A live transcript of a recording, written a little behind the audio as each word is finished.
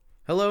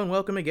Hello and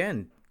welcome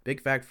again, Big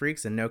Fact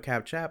Freaks and No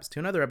Cap Chaps, to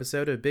another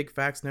episode of Big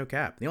Facts No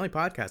Cap, the only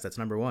podcast that's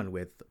number one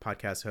with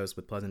podcast hosts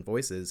with pleasant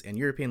voices and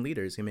European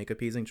leaders who make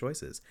appeasing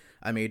choices.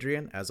 I'm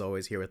Adrian, as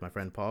always, here with my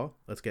friend Paul.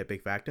 Let's get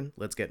big factin',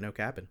 let's get no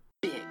cappin'.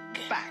 Big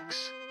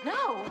facts.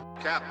 No.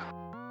 Cap.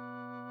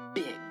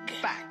 Big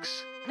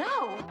facts.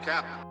 No.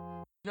 Cap.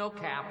 No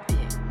cap.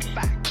 Big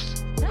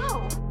facts.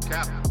 No.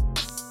 Cap.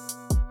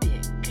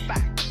 Big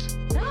facts.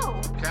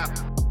 No. Cap.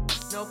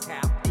 No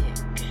cap.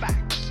 Big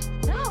facts.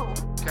 No.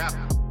 Cap.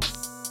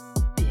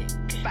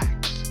 Big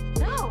facts.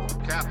 No.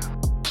 Cap.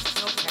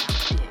 No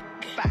cap.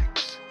 Big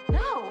facts.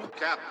 No.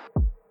 Cap.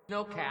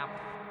 No cap.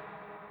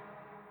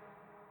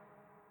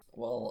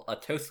 Well, a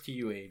toast to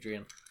you,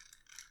 Adrian.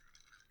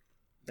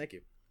 Thank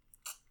you.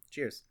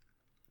 Cheers.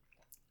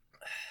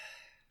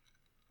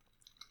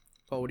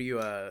 Paul, what are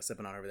you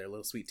sipping on over there? A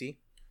little sweet tea?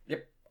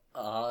 Yep.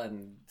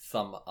 And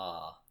some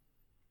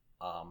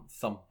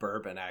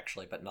bourbon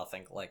actually, but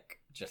nothing like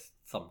just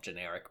some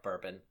generic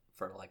bourbon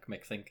for like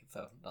mixing,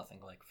 so nothing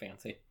like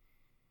fancy.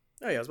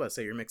 Oh yeah, I was about to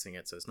say you're mixing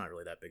it, so it's not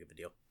really that big of a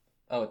deal.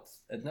 Oh,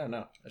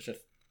 no, it's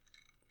just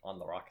on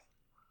the rocks.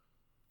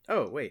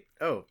 Oh, wait.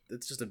 Oh,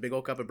 it's just a big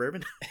old cup of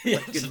bourbon? Yeah,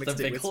 Like you just a mixed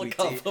it big with old sweet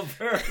cup tea. of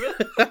bourbon.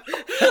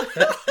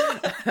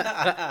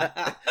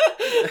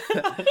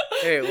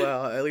 Hey,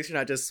 well, at least you're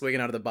not just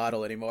swinging out of the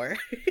bottle anymore.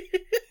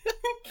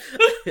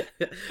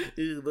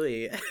 Ooh,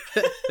 boy.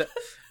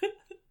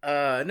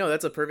 No,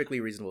 that's a perfectly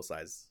reasonable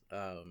size.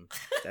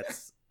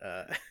 That's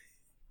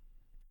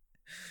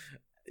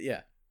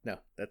yeah, no,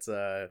 that's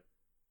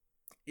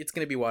it's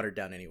gonna be watered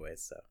down anyway,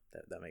 so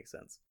that makes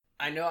sense.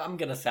 I know I'm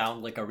gonna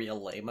sound like a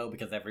real lame-o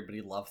because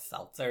everybody loves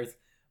seltzers,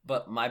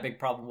 but my big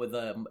problem with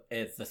them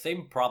is the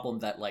same problem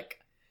that like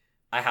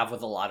I have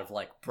with a lot of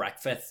like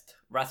breakfast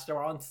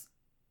restaurants.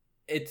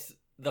 It's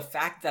the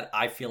fact that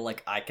I feel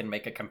like I can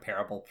make a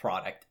comparable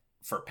product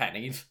for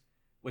pennies,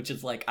 which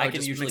is like I can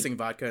just usually mixing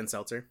vodka and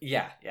seltzer.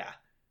 yeah.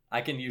 I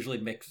can usually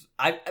mix.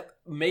 I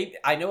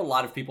know a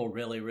lot of people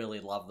really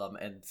love them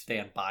and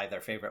stand by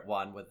their favorite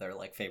one with their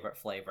like favorite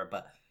flavor,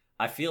 but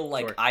I feel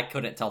like Sure. I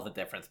couldn't tell the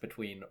difference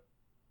between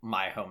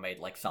my homemade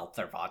like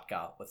seltzer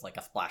vodka with like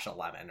a splash of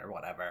lemon or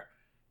whatever.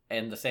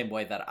 In the same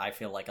way that I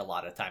feel like a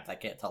lot of times I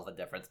can't tell the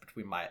difference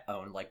between my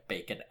own like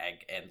bacon,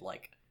 egg, and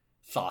like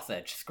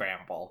sausage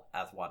scramble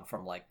as one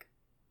from like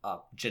a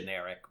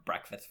generic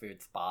breakfast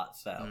food spot.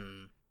 So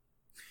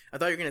I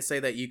thought you were gonna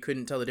say that you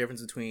couldn't tell the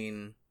difference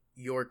between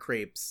your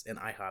crepes and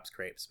IHOP's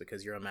crepes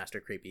because you're a master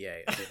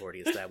crepier, as we've already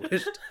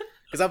established.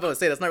 Because I'm about to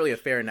say that's not really a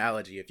fair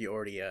analogy if you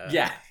already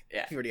yeah.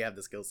 you already have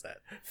the skill set.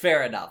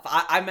 Fair enough.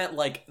 I meant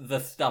like the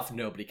stuff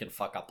nobody can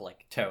fuck up,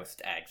 like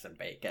toast, eggs, and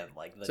bacon,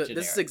 like the So generic.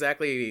 this is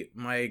exactly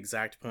my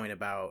exact point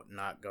about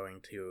not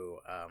going to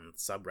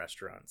sub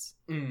restaurants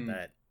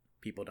that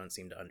people don't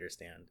seem to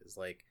understand. Is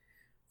like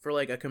for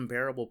like a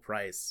comparable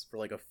price for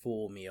like a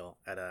full meal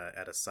at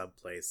a sub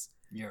place,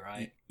 You're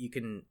right. you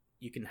can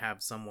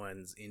have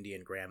someone's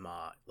Indian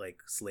grandma like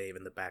slave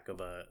in the back of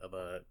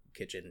a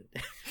kitchen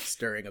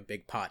stirring a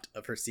big pot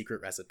of her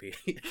secret recipe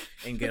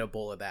and get a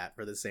bowl of that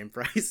for the same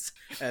price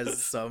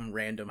as some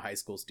random high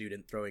school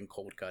student throwing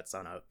cold cuts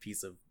on a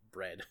piece of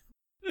bread.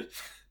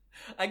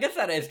 I guess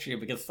that is true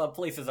because some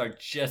places are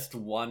just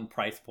one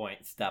price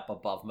point step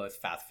above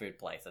most fast food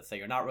places, so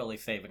you're not really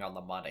saving on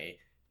the money,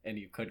 and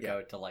you could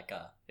go to like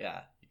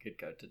you could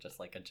go to just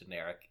like a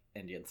generic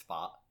Indian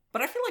spot.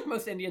 But I feel like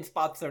most Indian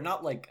spots, they're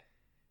not like,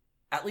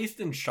 at least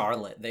in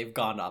Charlotte, they've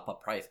gone up a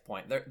price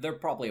point. They're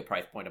probably a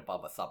price point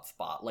above a sub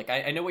spot. Like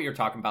I know what you're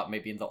talking about,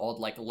 maybe in the old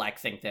like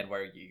Lexington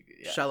where you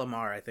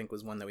Shalimar, I think,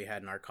 was one that we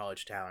had in our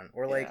college town,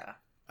 or like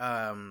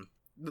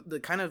the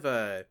kind of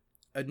a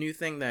new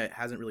thing that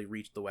hasn't really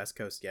reached the West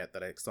Coast yet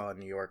that I saw in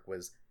New York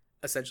was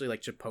essentially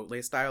like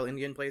Chipotle style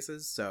Indian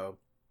places. So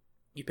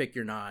you pick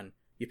your naan,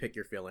 you pick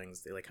your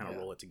fillings, they like kind of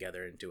roll it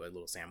together into a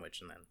little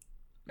sandwich, and then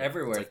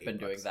everywhere's like been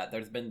doing $8. that.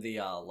 There's been the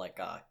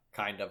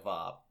kind of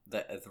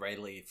the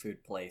Israeli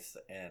food place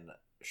in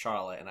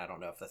Charlotte, and I don't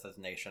know if this is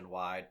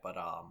nationwide, but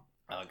oh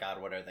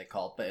god, what are they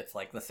called? But it's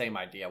like the same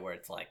idea where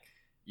it's like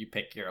you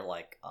pick your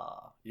like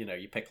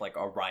you pick like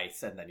a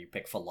rice and then you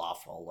pick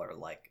falafel or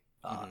like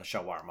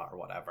shawarma or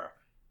whatever,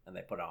 and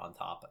they put it on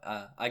top.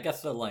 I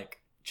guess the like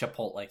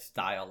Chipotle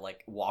style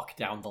like walk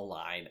down the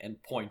line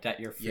and point at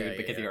your food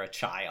because you're a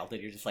child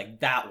and you're just like,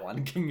 that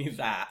one, give me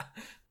that,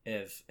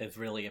 is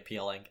really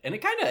appealing. And it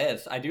kind of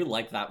is. I do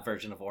like that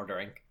version of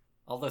ordering,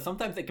 although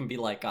sometimes it can be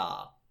like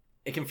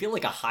it can feel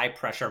like a high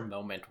pressure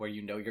moment where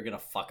you know you're gonna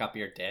fuck up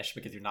your dish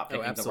because you're not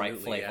picking the right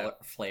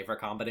flavor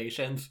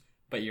combinations,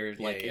 but you're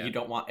like you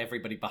don't want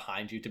everybody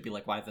behind you to be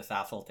like, why is this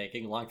asshole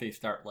taking long? So you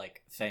start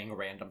like saying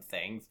random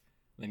things,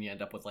 and then you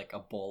end up with like a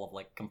bowl of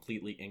like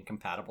completely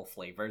incompatible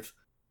flavors.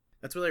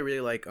 That's what I really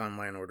like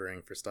online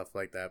ordering for stuff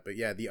like that. But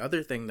yeah, the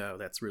other thing though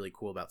that's really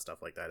cool about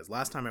stuff like that is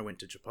last time I went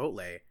to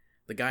Chipotle,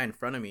 the guy in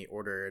front of me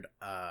ordered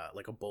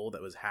like a bowl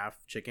that was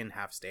half chicken,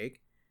 half steak,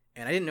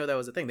 and I didn't know that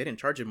was a thing. They didn't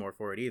charge him more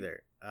for it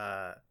either.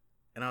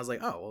 And I was like,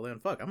 oh, well then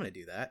fuck, I'm gonna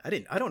do that.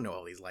 I don't know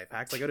all these life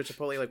hacks. I go to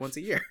Chipotle like once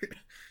a year.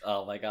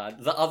 Oh my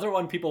god. The other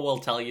one people will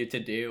tell you to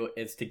do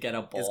is to get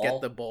a bowl. Is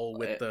get the bowl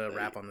with the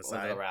wrap on the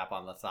side. With the wrap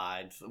on the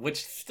sides,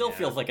 which still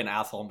feels like an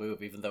asshole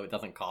move, even though it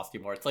doesn't cost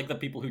you more. It's like the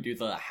people who do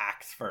the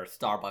hacks for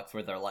Starbucks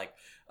where they're like,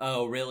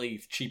 oh,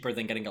 really cheaper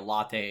than getting a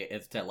latte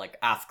is to like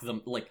ask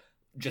them, like,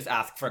 just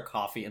ask for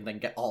coffee and then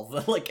get all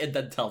the, like, and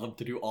then tell them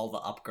to do all the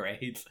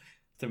upgrades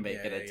to make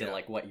it into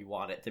like what you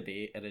want it to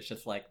be. And it's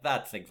just like,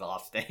 that's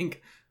exhausting.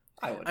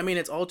 I mean,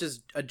 it's all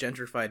just a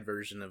gentrified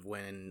version of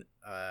when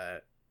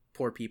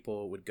poor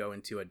people would go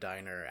into a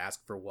diner,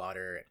 ask for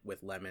water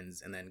with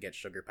lemons, and then get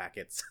sugar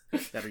packets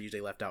that are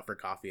usually left out for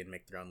coffee and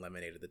make their own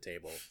lemonade at the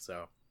table.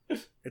 So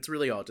it's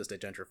really all just a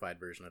gentrified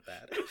version of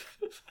that.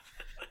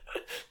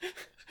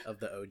 Of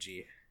the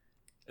OG.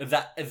 Is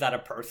that a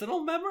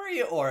personal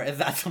memory, or is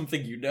that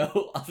something you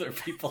know other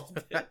people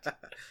did?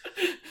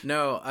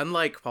 No,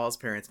 unlike Paul's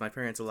parents, my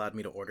parents allowed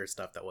me to order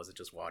stuff that wasn't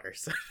just water,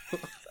 so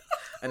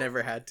I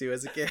never had to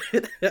as a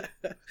kid.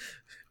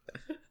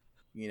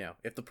 You know,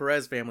 if the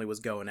Perez family was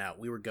going out,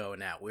 we were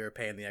going out. We were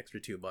paying the extra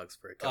 $2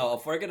 for a Coke. Oh,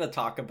 if we're going to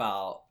talk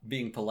about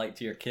being polite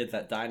to your kids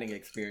at dining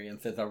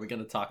experiences, are we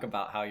going to talk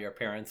about how your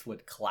parents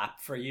would clap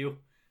for you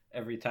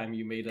every time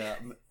you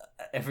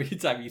every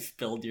time you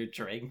spilled your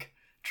drink,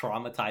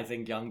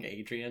 traumatizing young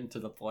Adrian to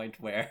the point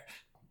where...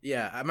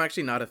 Yeah, I'm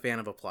actually not a fan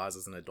of applause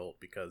as an adult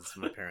because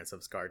my parents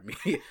have scarred me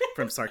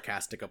from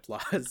sarcastic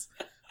applause.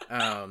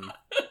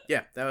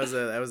 Yeah, that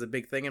was a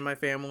big thing in my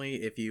family.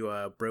 If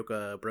you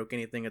broke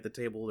anything at the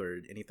table or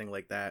anything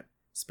like that,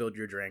 spilled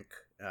your drink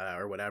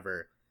or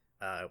whatever,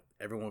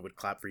 everyone would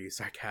clap for you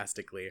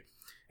sarcastically.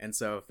 And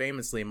so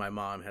famously, my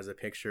mom has a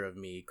picture of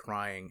me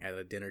crying at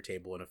a dinner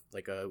table in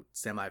a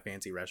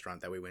semi-fancy restaurant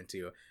that we went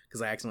to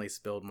because I accidentally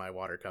spilled my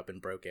water cup and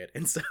broke it.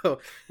 And so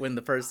when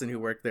the person who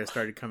worked there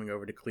started coming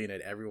over to clean it,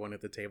 everyone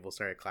at the table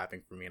started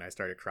clapping for me and I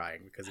started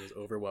crying because it was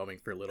overwhelming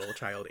for little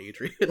child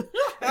Adrian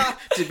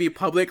to be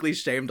publicly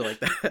shamed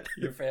like that.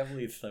 Your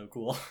family is so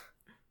cool.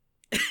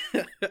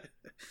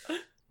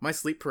 My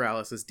sleep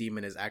paralysis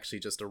demon is actually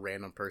just a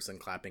random person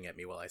clapping at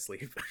me while I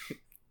sleep.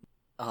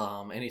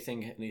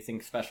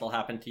 Anything special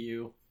happened to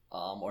you?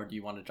 Or do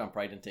you want to jump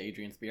right into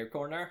Adrian's beer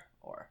corner?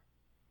 Or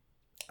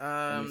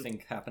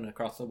anything happen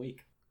across the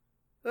week?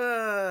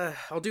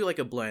 I'll do like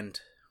a blend.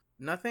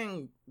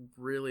 Nothing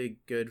really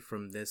good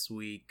from this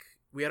week.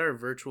 We had our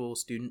virtual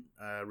student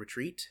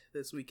retreat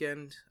this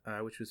weekend,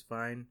 which was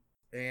fine.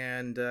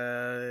 And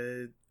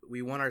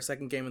we won our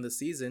second game of the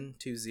season,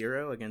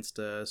 2-0 against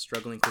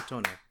struggling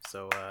Crotone.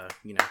 So,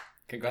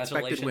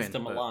 congratulations win, to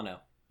Milano.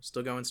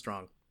 Still going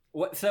strong.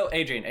 So,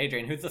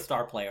 Adrian, who's the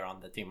star player on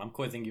the team? I'm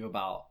quizzing you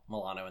about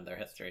Milano and their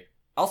history.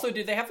 Also,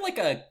 do they have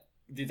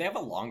a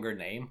longer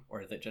name,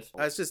 or is it just...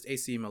 It's just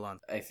AC Milan.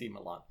 AC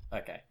Milan,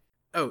 okay.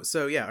 Oh,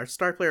 so yeah, our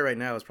star player right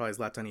now is probably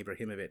Zlatan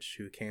Ibrahimovic,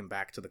 who came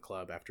back to the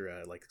club after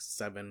a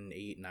 7,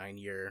 8, 9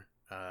 year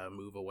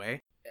move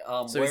away.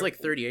 So he's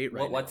 38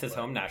 right now. What's his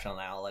home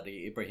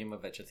nationality?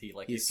 Ibrahimovic, is he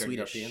he's Eastern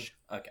Swedish. European?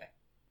 Okay.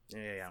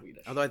 Yeah.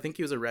 Swedish. Although I think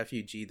he was a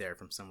refugee there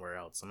from somewhere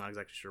else. I'm not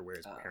exactly sure where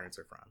his parents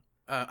are from.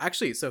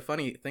 Actually, so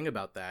funny thing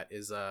about that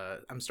is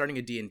I'm starting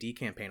a D&D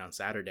campaign on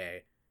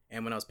Saturday,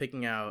 and when I was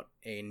picking out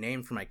a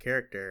name for my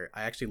character,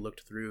 I actually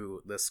looked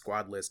through the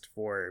squad list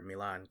for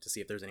Milan to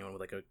see if there's anyone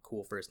with a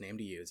cool first name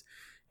to use.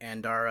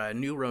 And our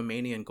new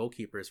Romanian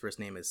goalkeeper's first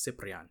name is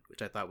Ciprian,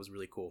 which I thought was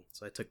really cool.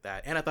 So I took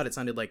that, and I thought it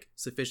sounded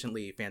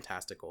sufficiently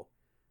fantastical.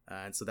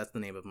 And so that's the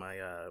name of my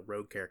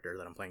rogue character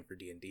that I'm playing for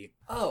D&D.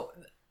 Oh,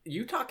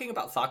 you talking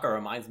about soccer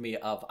reminds me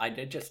of, I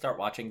did just start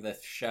watching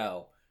this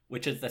show,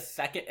 which is the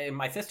second, and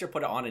my sister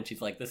put it on and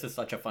she's like, this is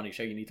such a funny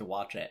show, you need to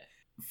watch it.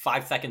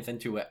 5 seconds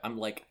into it, I'm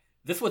like,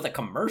 this was a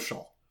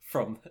commercial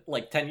from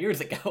 10 years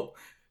ago.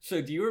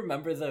 So do you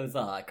remember those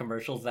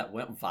commercials that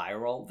went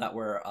viral that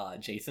were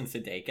Jason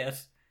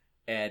Sudeikis?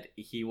 And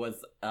he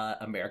was an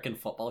American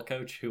football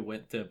coach who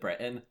went to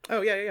Britain.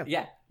 Oh, yeah.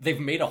 Yeah, they've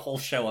made a whole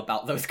show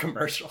about those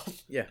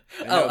commercials. Yeah,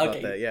 I know about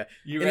okay. that, yeah.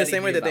 In the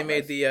same way that they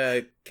made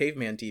the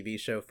Caveman TV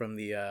show from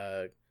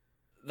the...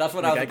 That's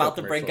what I was about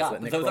to bring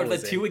up. Those are the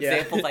two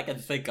examples Yeah. I can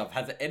think of.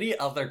 Has any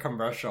other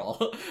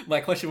commercial...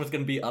 My question was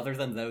going to be, other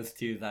than those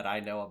two that I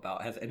know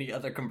about, has any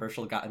other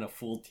commercial gotten a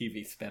full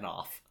TV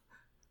spin-off?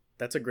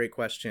 That's a great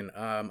question.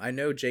 I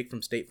know Jake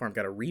from State Farm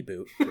got a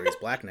reboot where he's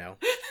black now.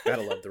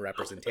 Gotta love the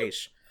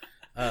representation.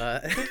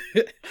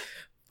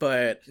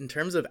 But in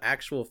terms of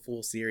actual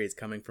full series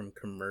coming from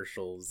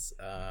commercials,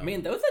 I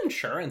mean, those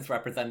insurance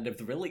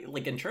representatives really,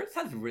 insurance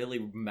has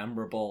really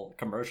memorable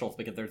commercials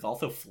because there's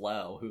also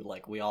Flo, who,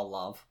 we all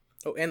love.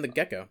 Oh, and the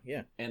Gecko,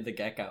 yeah. And the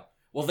Gecko.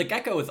 Well, the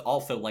Gecko is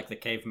also, the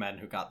cavemen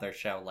who got their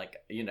show.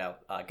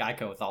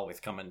 Geico is always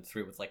coming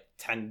through with,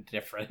 10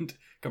 different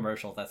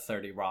commercials, as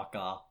 30 Rock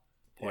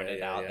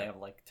pointed out. Yeah. They have,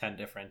 10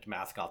 different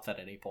mascots at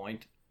any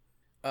point.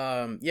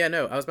 I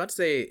was about to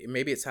say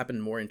maybe it's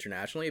happened more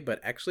internationally, but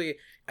actually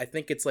I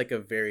think it's a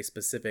very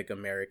specific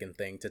American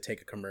thing to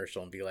take a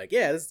commercial and be like,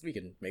 yeah, we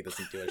can make this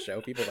into a show.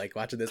 People like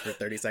watching this for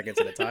 30 seconds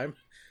at a time.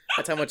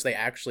 That's how much they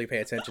actually pay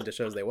attention to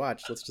shows they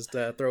watch. Let's just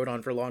throw it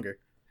on for longer.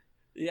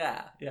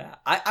 Yeah, yeah.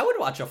 I would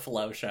watch a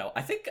Flow show.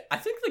 I think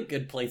The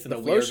Good Place in The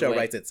a Flow weird show way,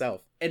 writes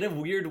itself. in a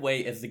weird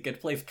way, is The Good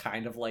Place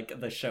kind of like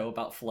the show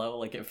about Flow?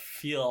 Like, it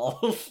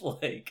feels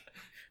like...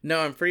 No,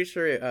 I'm pretty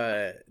sure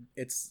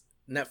it's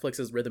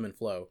Netflix's Rhythm and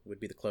Flow would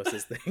be the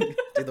closest thing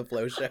to the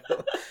Flow show.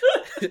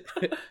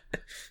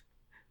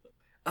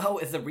 Oh,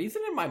 is the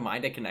reason in my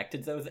mind I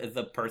connected those is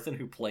the person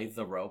who plays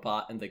the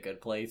robot in The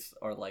Good Place,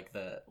 or like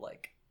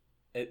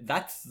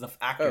that's the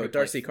actor. Oh, who plays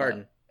Darcy Flo.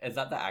 Carden. Is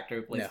that the actor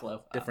who plays No,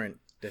 Flo? different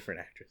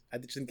actress. I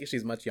think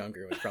she's much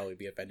younger and would probably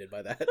be offended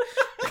by that.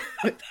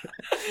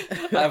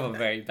 I have a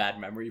very bad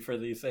memory for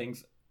these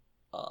things.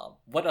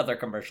 What other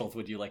commercials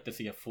would you like to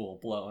see a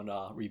full-blown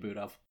reboot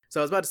of? So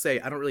I was about to say,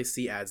 I don't really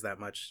see ads that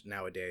much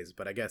nowadays,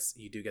 but I guess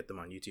you do get them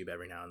on YouTube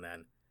every now and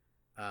then.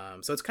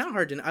 So it's kind of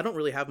hard to... I don't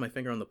really have my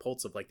finger on the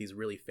pulse of like these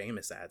really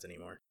famous ads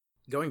anymore.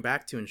 Going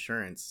back to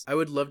insurance, I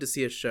would love to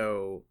see a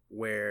show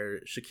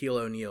where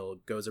Shaquille O'Neal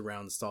goes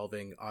around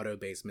solving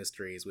auto-based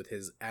mysteries with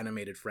his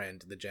animated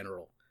friend, the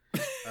General.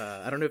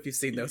 I don't know if you've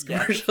seen those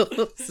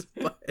commercials,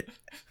 but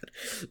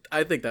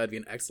I think that would be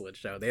an excellent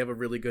show. They have a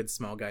really good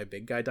small guy,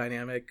 big guy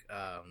dynamic.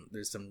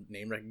 There's some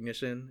name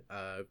recognition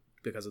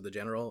because of the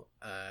General.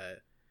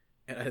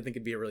 And I think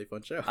it'd be a really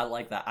fun show. I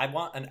like that. I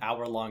want an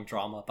hour-long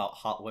drama about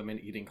hot women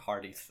eating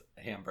Hardee's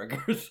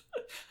hamburgers.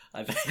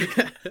 I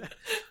think...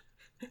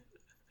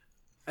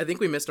 I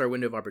think we missed our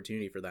window of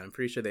opportunity for that. I'm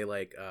pretty sure they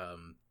I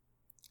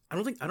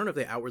don't know if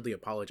they outwardly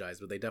apologized,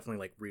 but they definitely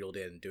like reeled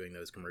in doing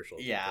those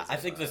commercials. Yeah, I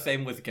think the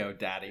same with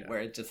GoDaddy, where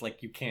it's just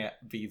like you can't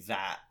be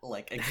that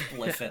like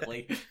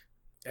explicitly.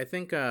 I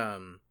think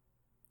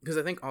because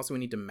I think also we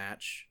need to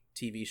match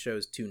TV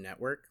shows to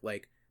network.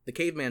 Like the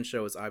Caveman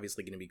show is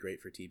obviously going to be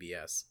great for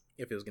TBS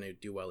if it was going to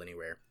do well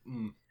anywhere.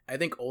 I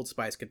think Old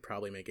Spice could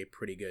probably make a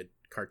pretty good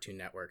Cartoon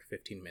Network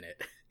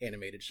 15-minute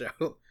animated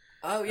show.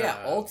 Oh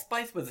yeah, Old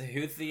Spice was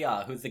who's the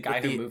guy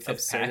who moves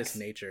his pecs?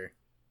 Nature.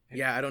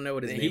 Yeah, I don't know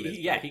what his name is.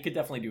 Yeah, he could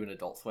definitely do an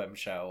Adult Swim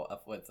show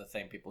with the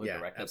same people who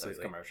directed absolutely.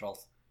 those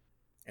commercials.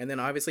 And then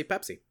obviously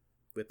Pepsi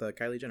with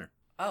Kylie Jenner.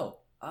 Oh,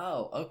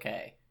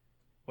 okay.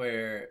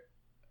 Where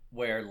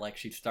like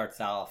she starts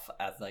off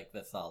as like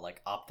this like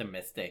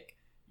optimistic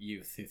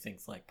youth who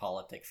thinks like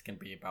politics can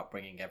be about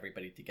bringing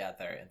everybody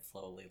together, and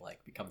slowly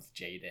like becomes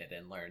jaded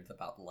and learns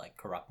about the like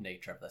corrupt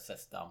nature of the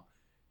system.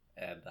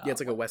 And yeah, it's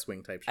like a West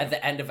Wing type show. At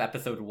the end of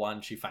episode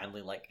 1, she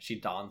finally like she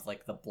dons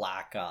like the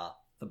black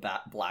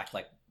black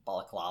like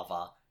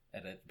balaclava,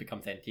 and it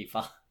becomes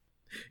Antifa.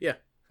 Yeah,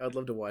 I would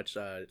love to watch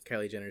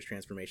Kylie Jenner's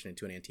transformation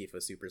into an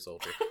Antifa super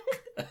soldier.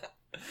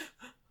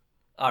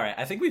 All right,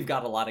 I think we've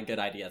got a lot of good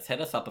ideas.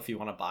 Hit us up if you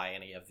want to buy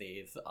any of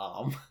these.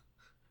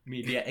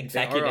 Media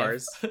executive. They are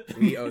ours.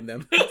 We own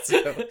them.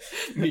 So.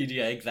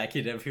 Media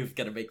executive who's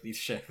gonna make these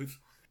shows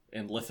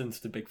and listens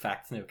to Big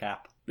Facts No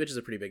Cap, which is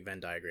a pretty big Venn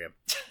diagram.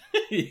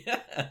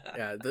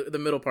 Yeah, the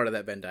middle part of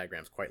that Venn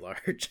diagram is quite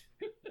large.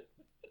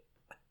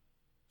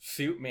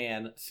 Suit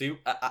Man.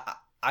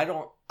 I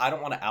don't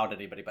want to out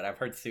anybody, but I've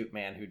heard Suit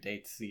Man, who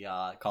dates the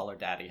Call Her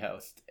Daddy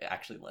host,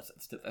 actually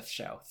listens to this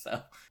show.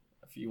 So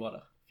if you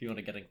wanna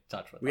get in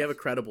touch with us, we have a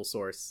credible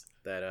source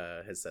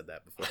that has said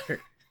that before.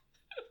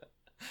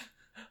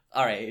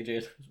 All right,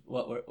 Adrian,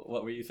 what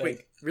were you saying?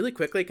 Wait, really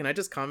quickly, can I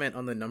just comment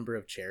on the number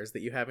of chairs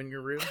that you have in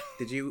your room?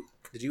 Did you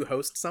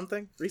host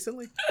something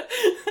recently?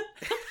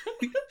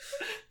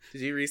 Did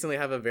you recently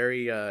have a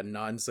very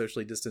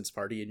non-socially distanced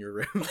party in your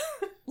room?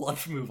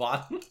 Let's move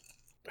on.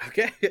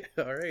 Okay,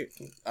 all right.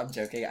 I'm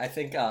joking. I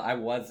think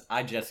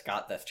I just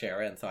got this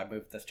chair in, so I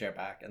moved this chair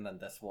back, and then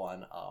this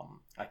one,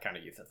 I kind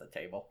of use as a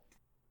table.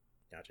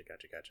 Gotcha.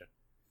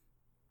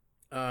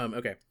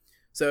 Okay.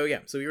 So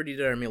we already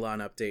did our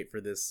Milan update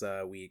for this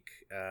week.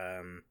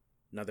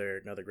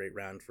 Another great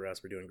round for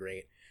us. We're doing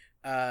great.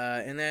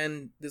 And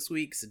then this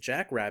week's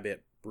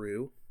Jackrabbit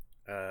brew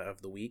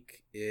of the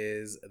week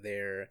is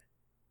their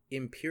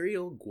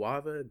Imperial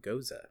Guava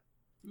Goza.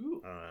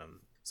 Ooh.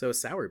 So a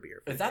sour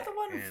beer. Is that the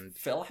one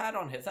Phil had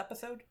on his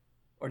episode,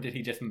 or did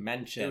he just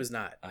mention? It was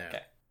not. No.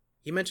 Okay.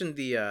 He mentioned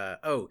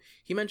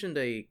he mentioned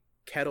a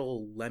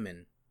kettle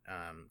lemon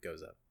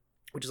Goza,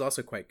 which is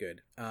also quite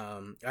good.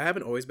 I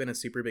haven't always been a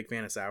super big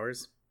fan of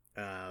sours,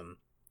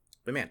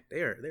 but man,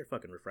 they're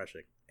fucking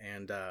refreshing.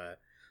 And a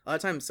lot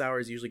of times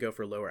sours usually go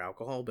for lower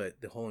alcohol,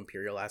 but the whole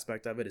imperial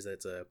aspect of it is that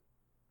it's a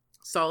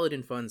solid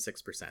and fun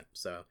 6%.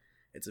 So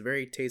it's a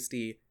very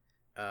tasty,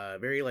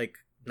 very like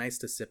nice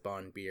to sip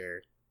on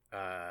beer.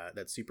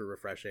 That's super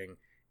refreshing.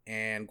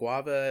 And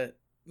guava,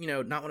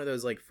 not one of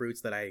those like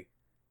fruits that I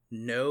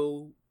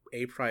know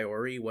a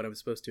priori what I'm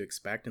supposed to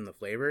expect in the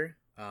flavor.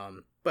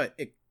 But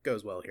it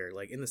goes well here,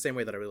 like in the same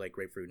way that I really like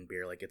grapefruit and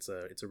beer. Like it's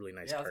a really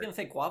nice. Yeah, I was gonna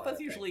say guava's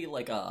usually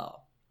like a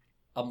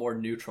more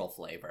neutral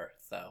flavor,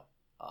 so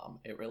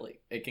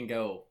it can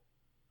go.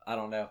 I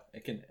don't know.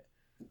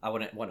 I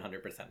wouldn't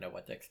 100% know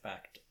what to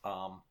expect.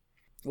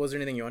 Was there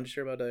anything you wanted to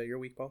share about your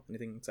week, Paul?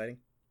 Anything exciting?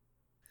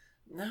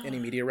 No. Any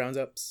media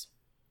roundups?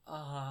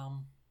 Cool.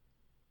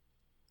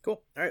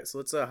 All right, so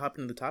let's hop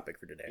into the topic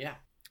for today. Yeah.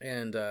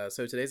 And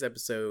so today's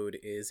episode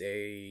is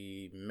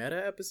a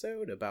meta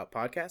episode about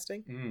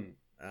podcasting.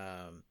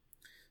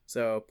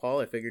 So,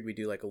 Paul, I figured we'd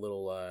do like a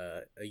little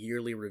a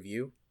yearly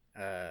review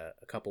a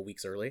couple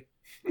weeks early.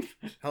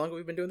 How long have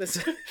we been doing this?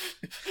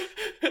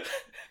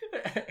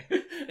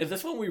 Is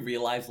this when we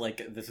realize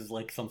like this is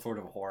like some sort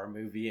of horror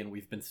movie and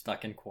we've been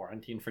stuck in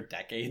quarantine for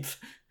decades?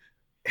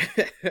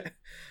 Yeah,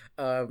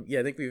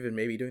 I think we've been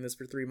maybe doing this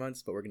for 3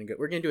 months, but we're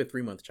gonna do a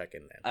 3-month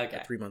check-in then. Okay.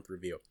 A 3-month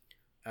review.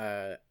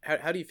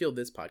 How do you feel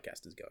this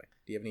podcast is going?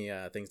 Do you have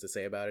any things to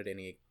say about it?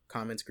 Any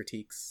comments,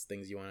 critiques,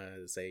 things you want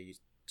to say,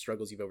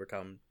 struggles you've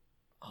overcome,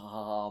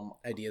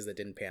 ideas that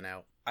didn't pan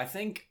out? I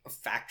think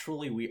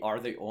factually we are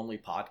the only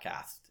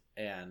podcast,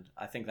 and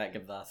I think that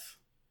gives us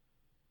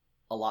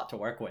a lot to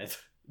work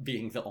with,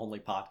 being the only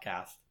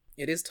podcast.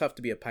 It is tough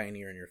to be a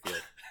pioneer in your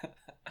field.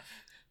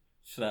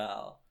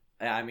 So,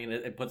 I mean,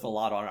 it puts a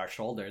lot on our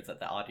shoulders that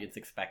the audience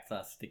expects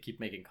us to keep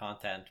making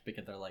content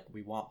because they're like,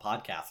 we want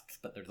podcasts,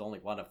 but there's only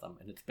one of them,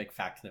 and it's Big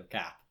Facts No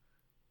Cap.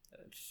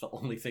 It's the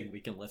only thing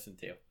we can listen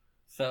to.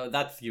 So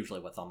that's usually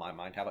what's on my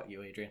mind. How about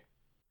you, Adrian?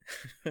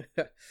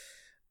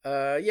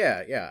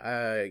 Yeah.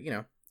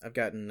 I've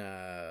gotten,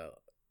 I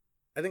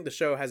think the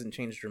show hasn't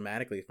changed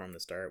dramatically from the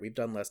start. We've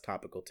done less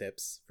topical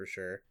tips, for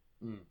sure.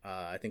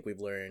 I think we've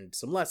learned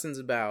some lessons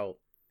about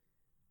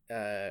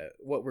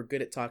what we're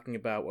good at talking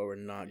about, what we're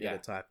not good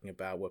at talking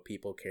about, what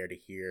people care to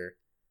hear.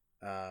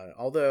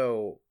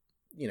 Although,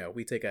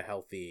 we take a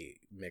healthy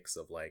mix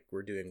of like,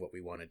 we're doing what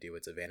we want to do.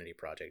 It's a vanity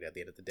project at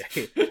the end of the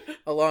day.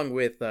 Along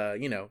with,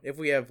 if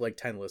we have like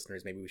 10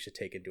 listeners, maybe we should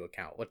take into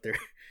account what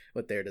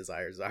their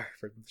desires are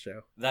for the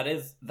show.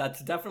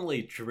 That's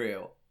definitely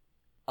true.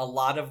 A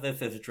lot of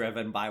this is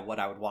driven by what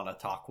I would want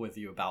to talk with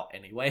you about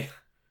anyway.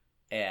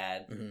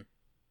 And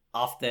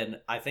often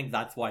I think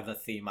that's why the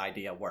theme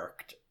idea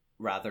worked,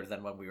 rather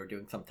than when we were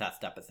doing some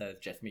test episodes,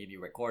 just me and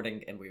you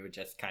recording, and we would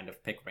just kind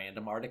of pick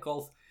random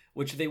articles,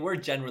 which they were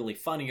generally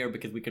funnier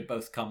because we could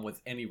both come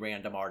with any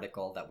random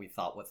article that we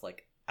thought was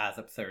like as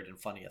absurd and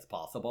funny as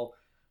possible.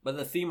 But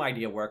the theme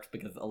idea works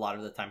because a lot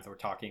of the times we're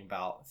talking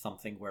about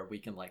something where we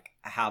can like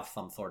have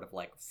some sort of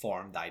like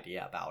formed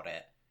idea about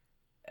it,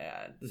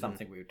 and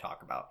something we would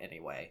talk about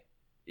anyway.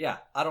 Yeah,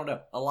 I don't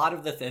know. A lot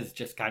of this is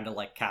just kind of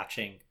like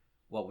catching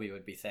what we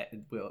would be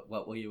saying,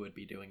 what we would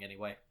be doing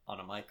anyway on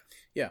a mic.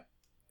 Yeah.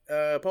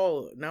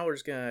 Paul, now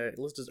let's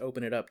just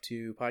open it up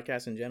to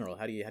podcasts in general.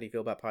 How do you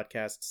feel about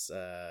podcasts?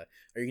 Are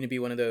you going to be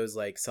one of those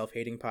like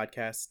self-hating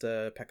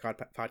podcasters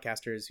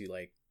who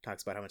like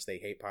talks about how much they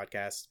hate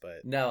podcasts?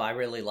 But no, I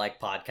really like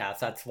podcasts.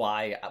 That's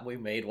why we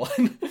made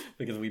one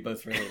because we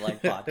both really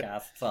like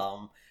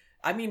podcasts.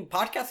 I mean,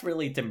 podcasts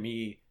really, to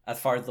me, as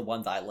far as the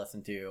ones I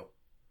listen to,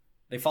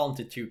 they fall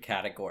into two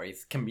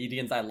categories.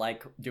 Comedians I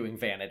like doing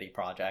vanity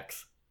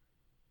projects,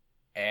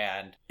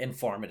 and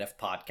informative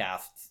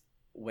podcasts,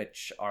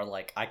 which are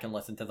like, I can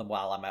listen to them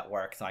while I'm at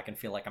work, so I can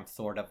feel like I'm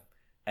sort of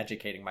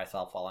educating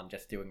myself while I'm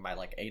just doing my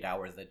like 8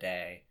 hours a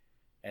day.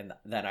 And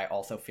then I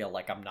also feel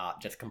like I'm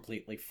not just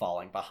completely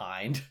falling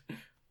behind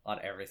on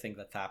everything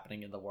that's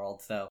happening in the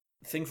world. So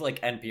things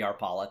like NPR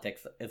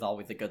Politics is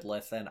always a good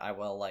listen. I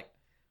will like,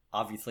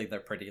 obviously they're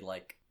pretty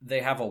like,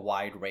 they have a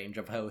wide range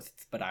of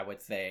hosts, but I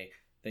would say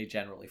they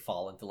generally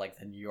fall into like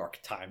the New York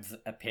Times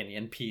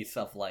opinion piece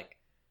of like,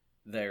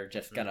 they're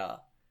just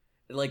gonna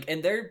like,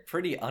 and they're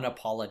pretty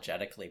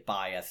unapologetically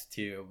biased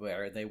too,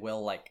 where they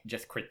will like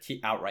just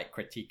outright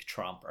critique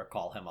Trump or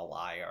call him a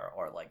liar,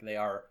 or like they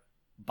are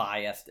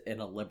biased in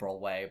a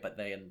liberal way, but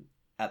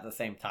at the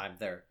same time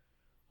they're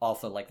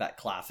also like that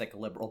classic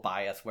liberal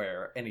bias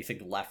where anything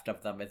left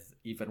of them is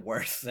even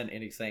worse than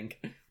anything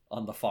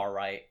on the far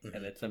right,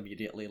 and it's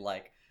immediately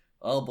like,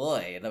 oh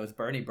boy, those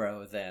Bernie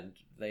bros, and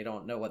they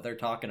don't know what they're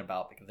talking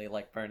about because they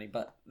like Bernie.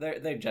 But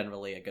they're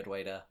generally a good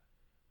way to.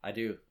 I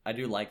do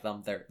like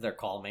them. They're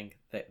calming.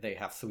 They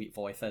have sweet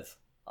voices.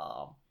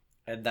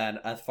 And then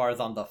as far as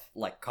on the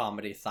like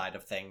comedy side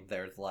of things,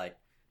 there's like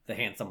the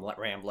Handsome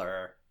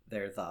Rambler.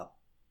 There's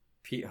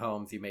Pete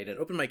Holmes. You made it.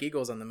 Open Mike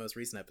Eagles on the most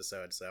recent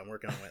episode, so I'm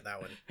working on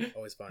that one.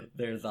 Always fun.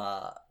 There's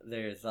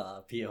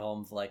Pete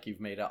Holmes. Like, You've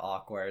Made It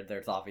Awkward.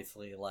 There's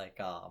obviously like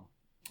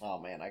oh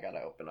man, I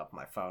gotta open up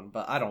my phone,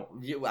 but I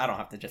don't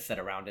have to just sit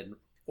around and.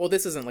 Well,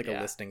 this isn't like a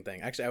listing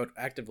thing. Actually, I would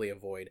actively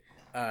avoid.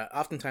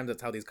 Oftentimes,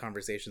 that's how these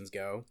conversations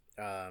go.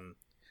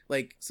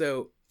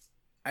 So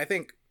I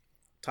think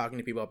talking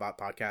to people about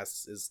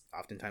podcasts is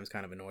oftentimes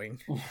kind of annoying.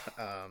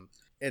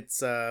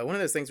 It's one of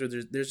those things where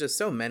there's just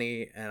so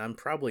many, and I'm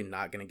probably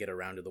not going to get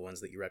around to the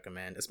ones that you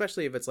recommend,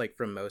 especially if it's like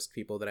from most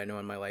people that I know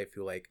in my life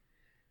who like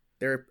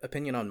their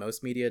opinion on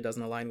most media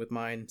doesn't align with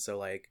mine. So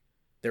like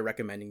they're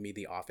recommending me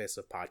The Office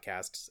of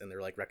podcasts, and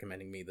they're like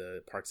recommending me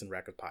the Parks and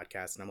Rec of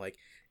podcasts, and I'm like,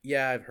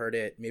 yeah, I've heard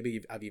it.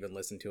 Maybe I've even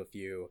listened to a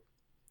few.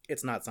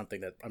 It's not something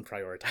that I'm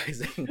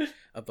prioritizing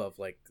above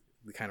like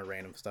the kind of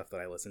random stuff that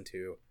I listen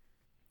to.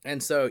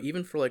 And so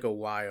even for like a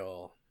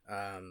while,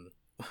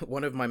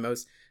 one of my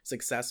most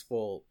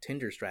successful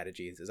Tinder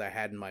strategies is I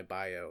had in my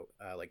bio,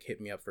 like, hit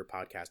me up for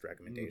podcast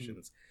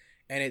recommendations.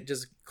 And it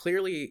just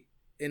clearly,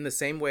 in the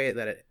same way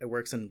that it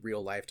works in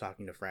real life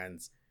talking to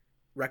friends,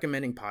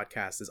 recommending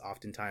podcasts is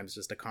oftentimes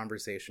just a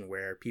conversation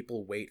where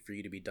people wait for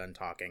you to be done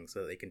talking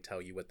so that they can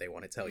tell you what they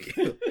want to tell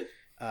you.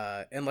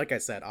 And like I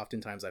said,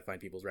 oftentimes I find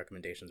people's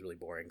recommendations really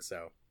boring.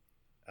 So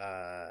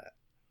I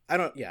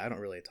don't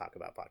really talk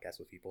about podcasts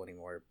with people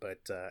anymore, but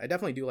I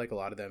definitely do like a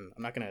lot of them.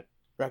 I'm not going to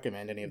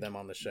recommend any of them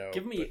on the show.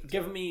 Give me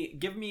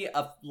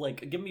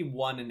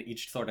one in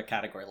each sort of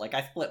category. Like,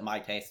 I split my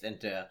taste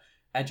into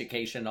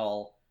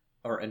educational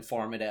or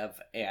informative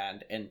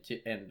and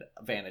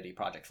vanity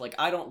projects. Like,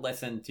 I don't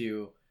listen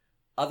to,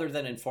 other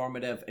than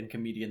informative and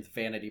comedians'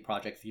 vanity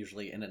projects,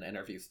 usually in an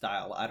interview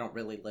style. I don't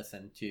really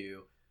listen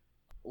to,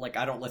 like,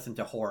 I don't listen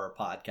to horror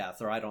podcasts,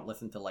 or I don't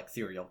listen to like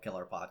serial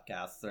killer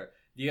podcasts. Or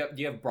do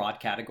you have broad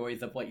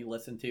categories of what you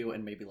listen to,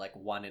 and maybe like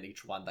one in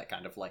each one that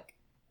kind of like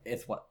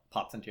is what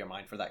pops into your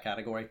mind for that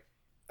category?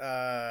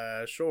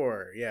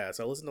 Sure, yeah.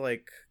 So I listen to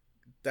like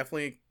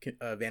definitely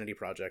vanity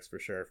projects for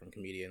sure from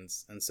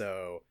comedians, and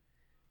so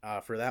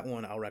for that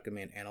one I'll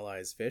recommend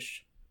Analyze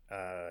Fish,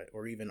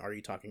 or even Are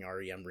You Talking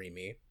REM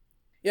Me?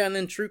 Yeah, and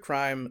then true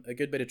crime, a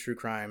good bit of true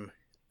crime.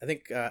 I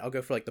think I'll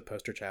go for like the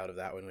poster child of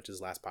that one, which is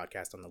Last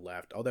Podcast on the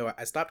Left. Although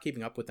I stopped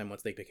keeping up with them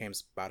once they became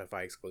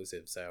Spotify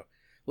exclusive, so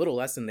a little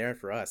lesson there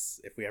for us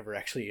if we ever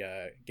actually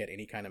get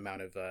any kind of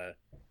amount of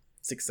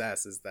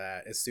success, is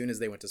that as soon as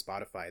they went to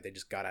Spotify, they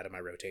just got out of my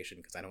rotation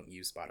because I don't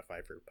use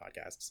Spotify for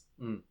podcasts.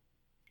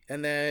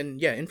 And then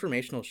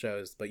informational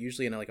shows, but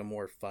usually in like a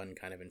more fun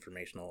kind of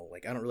informational.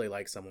 Like, I don't really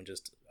like someone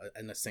just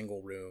in a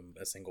single room,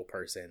 a single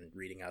person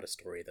reading out a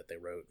story that they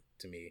wrote.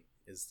 To me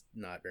is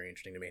not very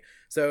interesting to me.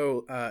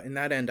 So in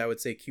that end, I would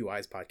say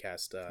QI's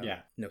podcast,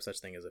 No Such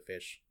Thing as a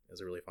Fish,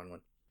 is a really fun one.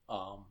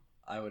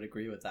 I would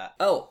agree with that.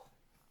 Oh,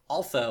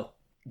 also,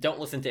 don't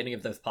listen to any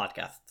of those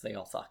podcasts. They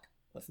all suck.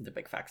 Listen to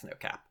Big Facts No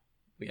Cap.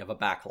 We have a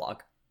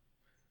backlog.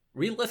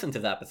 Re-listen to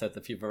the episodes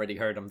if you've already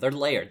heard them. They're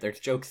layered. There's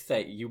jokes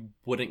that you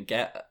wouldn't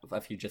get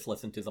if you just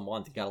listened to them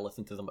once. You gotta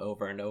listen to them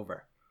over and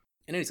over.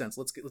 In any sense,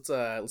 let's get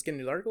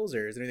into the articles,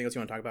 or is there anything else you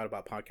want to talk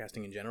about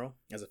podcasting in general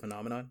as a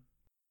phenomenon?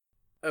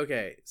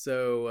 Okay,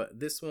 so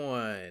this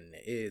one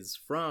is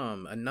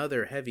from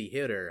another heavy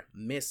hitter,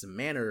 Miss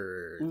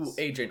Manners. Ooh,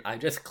 Adrian, I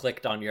just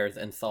clicked on yours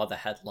and saw the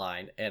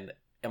headline, and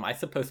am I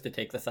supposed to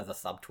take this as a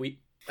subtweet?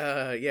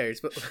 Yeah, you're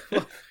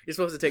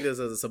supposed to take this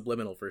as a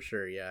subliminal for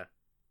sure, yeah.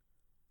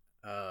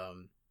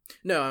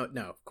 No,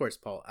 of course,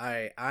 Paul.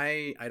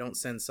 I don't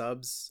send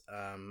subs.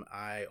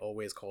 I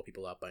always call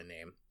people up by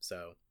name.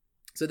 So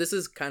this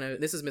is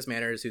Miss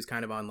Manners, who's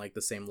kind of on like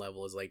the same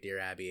level as like Dear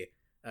Abby.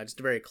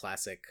 Just a very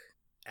classic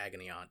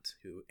agony aunt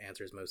who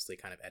answers mostly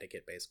kind of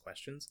etiquette based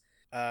questions.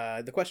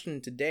 The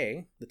question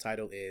today, the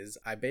title is,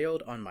 I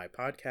bailed on my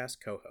podcast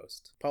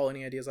co-host. Paul,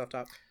 any ideas off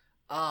top?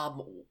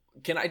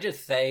 Can I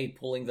just say,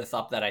 pulling this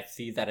up, that I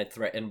see that it's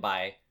written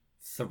by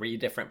 3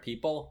 different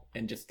people,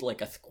 and just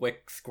like a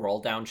quick scroll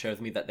down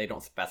shows me that they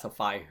don't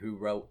specify who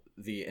wrote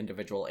the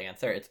individual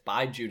answer. It's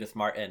by Judith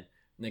Martin,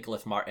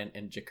 Nicholas Martin,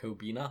 and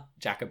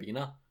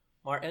Jacobina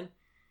Martin.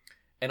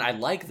 And I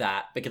like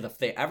that because if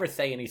they ever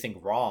say anything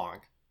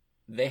wrong,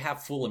 they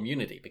have full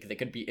immunity, because it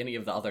could be any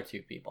of the other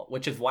 2 people,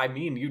 which is why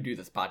me and you do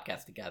this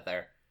podcast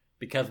together,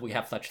 because we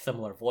have such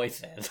similar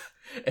voices.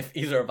 If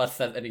either of us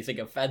says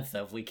anything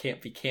offensive, we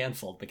can't be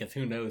canceled, because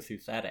who knows who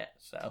said it.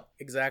 So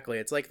exactly,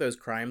 it's like those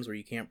crimes where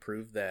you can't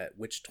prove that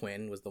which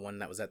twin was the one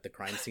that was at the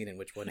crime scene and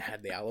which one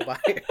had the alibi.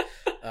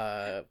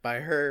 By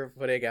her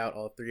putting out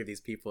all 3 of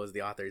these people as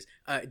the authors,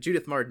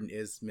 Judith Martin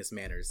is Miss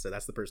Manners, so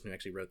that's the person who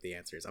actually wrote the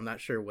answers. I'm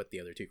not sure what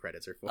the other 2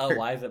 credits are for. Oh,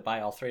 why is it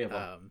by all 3 of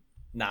them?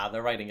 Nah,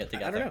 they're writing it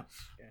together. I don't know.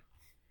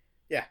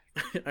 Yeah.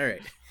 All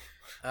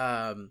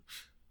right.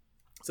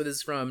 So this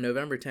is from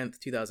November 10th,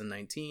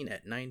 2019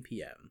 at 9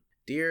 p.m.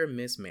 Dear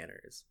Miss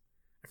Manners,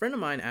 a friend of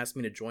mine asked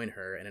me to join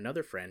her and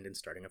another friend in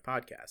starting a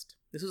podcast.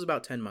 This was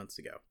about 10 months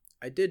ago.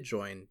 I did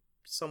join,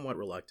 somewhat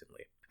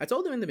reluctantly. I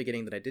told them in the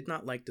beginning that I did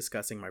not like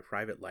discussing my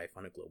private life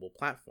on a global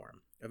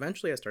platform.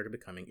 Eventually, I started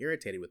becoming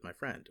irritated with my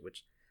friend,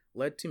 which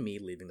led to me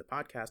leaving the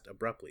podcast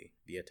abruptly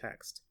via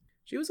text.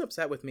 She was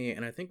upset with me,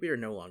 and I think we are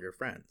no longer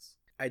friends.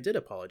 I did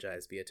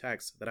apologize via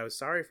text that I was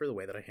sorry for the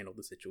way that I handled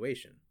the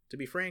situation. To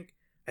be frank,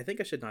 I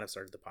think I should not have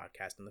started the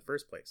podcast in the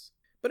first place.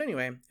 But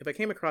anyway, if I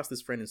came across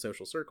this friend in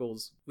social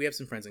circles, we have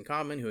some friends in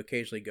common who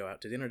occasionally go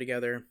out to dinner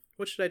together,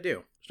 what should I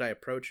do? Should I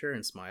approach her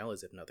and smile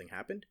as if nothing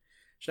happened?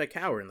 Should I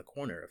cower in the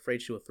corner,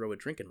 afraid she will throw a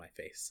drink in my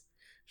face?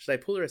 Should I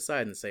pull her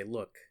aside and say,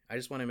 look, I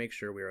just want to make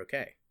sure we're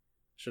okay?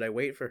 Should I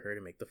wait for her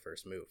to make the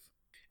first move?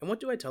 And what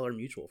do I tell our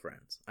mutual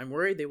friends? I'm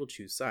worried they will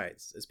choose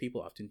sides, as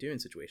people often do in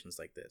situations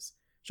like this.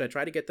 Should I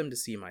try to get them to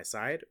see my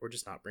side, or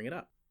just not bring it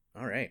up?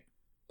 All right,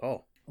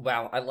 Paul.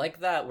 Wow, I like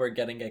that we're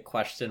getting a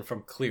question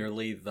from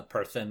clearly the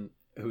person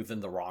who's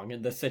in the wrong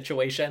in this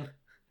situation.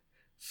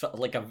 So,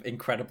 like an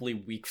incredibly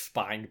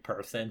weak-spined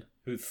person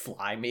who's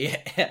slimy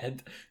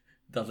and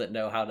doesn't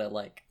know how to,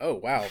 like... Oh,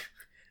 wow.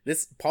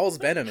 This Paul's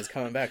venom is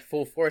coming back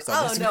full force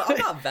on this. Oh, no, I'm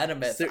not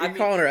venomous. So you're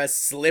calling her a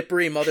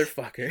slippery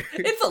motherfucker.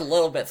 It's a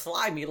little bit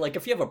slimy. Like,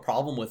 if you have a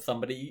problem with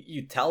somebody,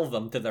 you tell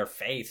them to their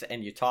face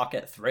and you talk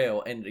it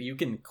through, and you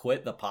can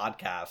quit the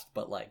podcast,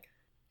 but, like,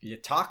 you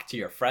talk to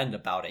your friend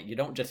about it. You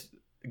don't just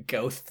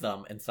ghost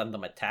them and send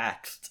them a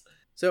text.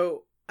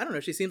 So I don't know.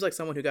 She seems like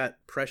someone who got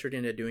pressured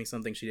into doing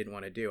something she didn't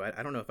want to do.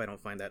 I don't know if I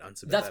don't find that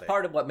unsympathetic. That's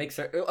part of what makes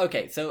her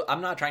okay. So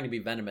I'm not trying to be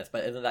venomous,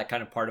 but isn't that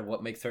kind of part of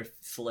what makes her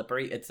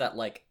slippery? It's that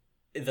like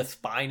the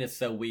spine is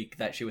so weak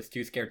that she was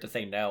too scared to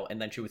say no,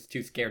 and then she was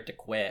too scared to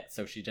quit,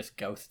 so she just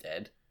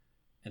ghosted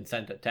and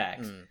sent a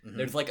text. Mm-hmm.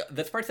 There's like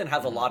this person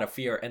has a lot of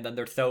fear, and then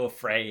they're so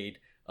afraid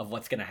of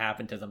what's going to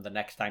happen to them the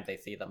next time they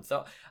see them.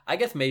 So I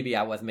guess maybe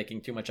I was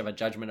making too much of a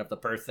judgment of the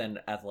person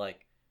as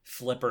like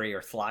slippery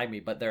or slimy,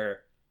 but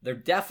they're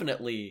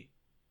definitely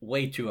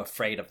way too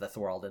afraid of this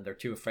world, and they're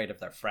too afraid of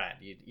their friend.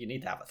 You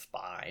need to have a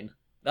spine.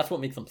 That's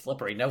what makes them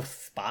slippery. No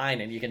spine,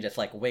 and you can just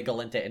like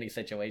wiggle into any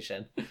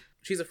situation.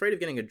 She's afraid of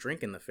getting a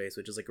drink in the face,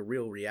 which is like a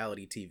real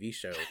reality TV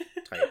show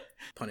type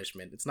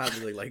punishment. It's not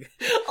really like.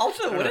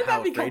 Also, wouldn't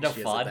that be kind of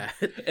fun?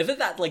 Isn't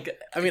that like?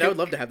 I mean, I would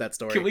love to have that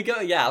story. Can we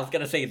go? Yeah, I was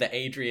gonna say the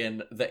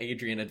Adrian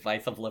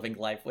advice of living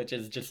life, which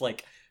is just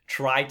like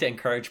try to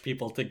encourage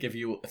people to give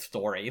you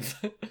stories.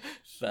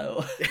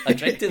 So a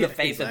drink to the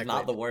face is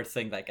not the worst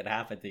thing that could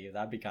happen to you.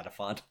 That'd be kind of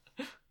fun.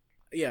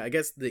 Yeah, I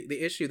guess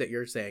the issue that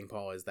you're saying,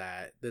 Paul, is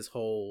that this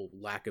whole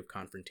lack of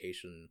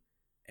confrontation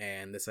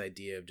and this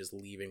idea of just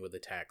leaving with a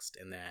text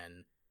and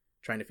then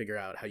trying to figure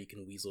out how you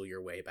can weasel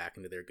your way back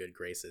into their good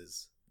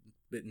graces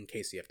in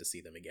case you have to see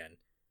them again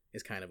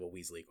is kind of a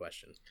Weasley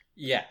question.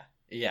 Yeah.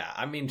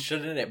 I mean,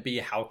 shouldn't it be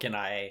how can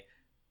I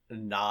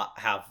not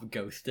have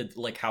ghosted?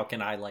 Like, how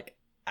can I like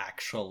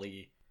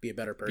actually be a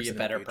better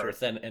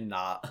person and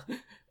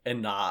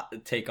not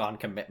take on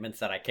commitments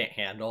that I can't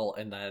handle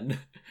and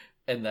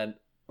then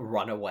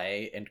run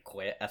away and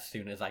quit as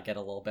soon as I get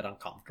a little bit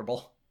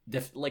uncomfortable?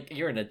 Like,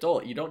 you're an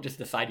adult, you don't just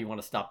decide you want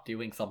to stop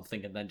doing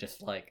something and then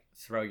just like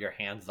throw your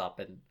hands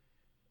up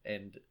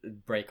and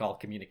break all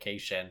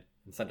communication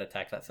and send a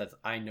text that says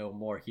I know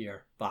more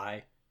here,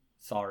 bye,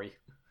 sorry.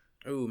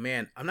 Oh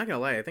man, I'm not gonna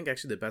lie, I think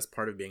actually the best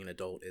part of being an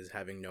adult is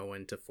having no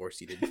one to force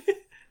you to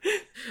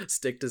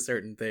stick to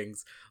certain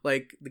things.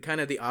 Like the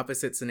kind of the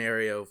opposite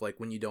scenario of like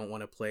when you don't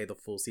want to play the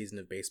full season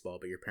of baseball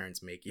but your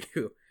parents make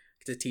you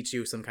to teach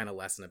you some kind of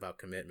lesson about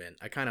commitment.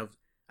 I kind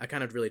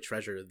of really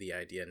treasure the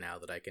idea now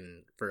that I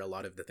can, for a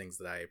lot of the things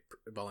that I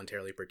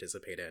voluntarily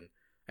participate in,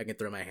 I can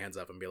throw my hands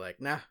up and be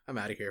like, nah, I'm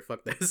out of here,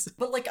 fuck this.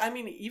 But like, I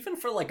mean, even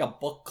for like a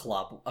book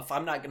club, if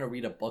I'm not gonna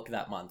read a book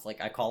that month,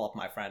 like I call up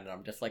my friend and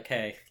I'm just like,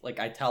 hey, like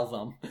I tell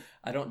them,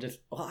 I don't just,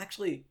 well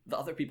actually the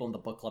other people in the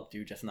book club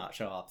do just not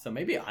show up, so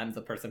maybe I'm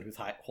the person who's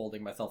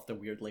holding myself to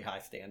weirdly high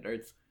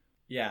standards.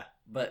 Yeah,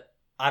 but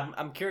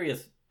I'm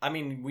curious. I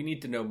mean, we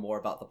need to know more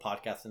about the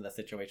podcast in this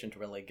situation to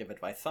really give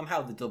advice.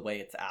 Somehow the way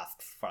it's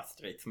asked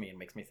frustrates me and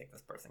makes me think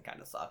this person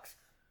kind of sucks.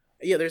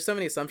 Yeah, there's so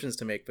many assumptions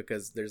to make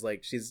because there's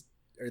like,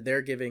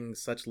 they're giving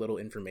such little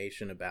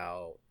information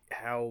about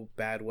how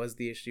bad was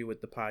the issue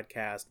with the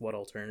podcast, what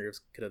alternatives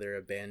could there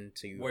have been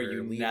to were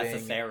you leaving?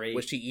 Necessary?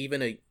 Was she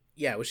even a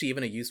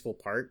useful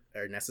part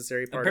or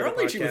necessary part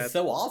Apparently of the podcast? She was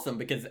so awesome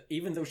because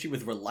even though she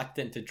was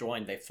reluctant to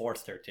join, they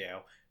forced her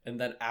to.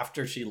 And then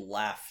after she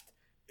left,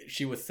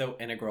 she was so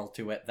integral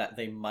to it that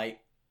they might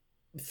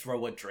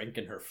throw a drink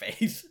in her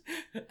face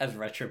as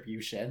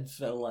retribution.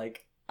 So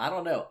like, I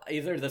don't know,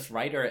 either this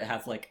writer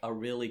has like a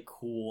really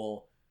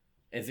cool,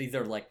 is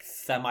either like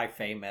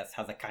semi-famous,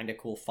 has a kind of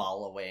cool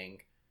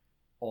following,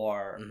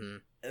 or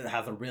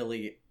has a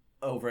really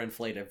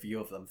overinflated view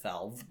of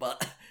themselves.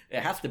 But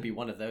it has to be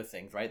one of those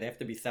things, right? They have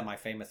to be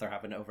semi-famous or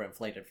have an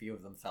overinflated view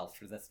of themselves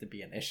for this to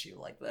be an issue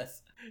like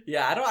this.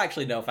 Yeah, I don't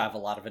actually know if I have a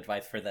lot of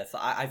advice for this.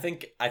 I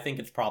think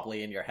it's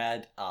probably in your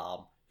head.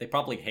 They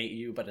probably hate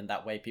you, but in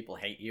that way people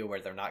hate you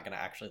where they're not going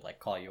to actually like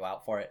call you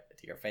out for it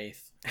to your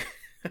face.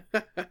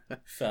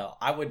 So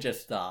I would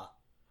just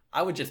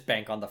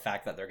bank on the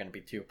fact that they're going to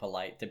be too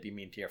polite to be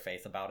mean to your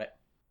face about it.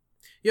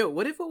 Yo,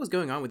 what if what was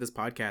going on with this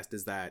podcast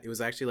is that it was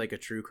actually like a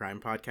true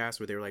crime podcast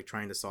where they were like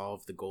trying to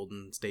solve the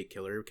Golden State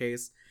Killer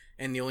case,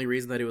 and the only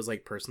reason that it was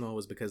like personal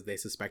was because they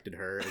suspected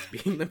her as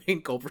being the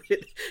main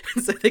culprit,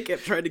 and so they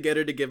kept trying to get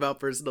her to give out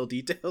personal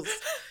details.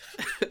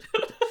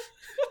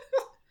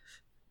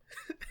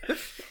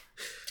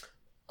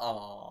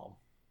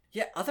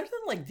 Yeah, other than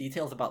like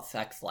details about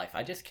sex life,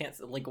 I just can't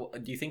like.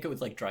 Do you think it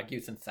was like drug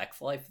use and sex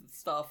life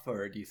stuff,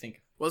 or do you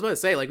think? Well, I was about to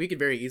say, like, we could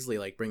very easily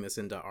like bring this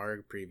into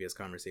our previous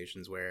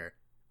conversations where,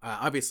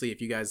 obviously,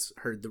 if you guys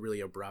heard the really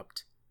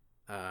abrupt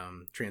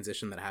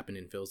transition that happened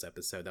in Phil's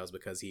episode, that was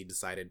because he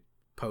decided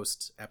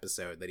post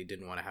episode that he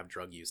didn't want to have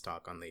drug use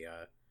talk on the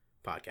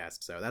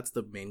podcast. So that's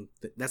the main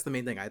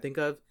thing I think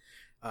of.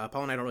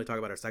 Paul and I don't really talk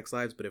about our sex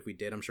lives, but if we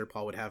did, I'm sure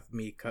Paul would have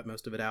me cut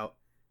most of it out.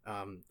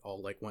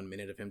 All like 1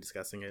 minute of him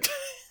discussing it.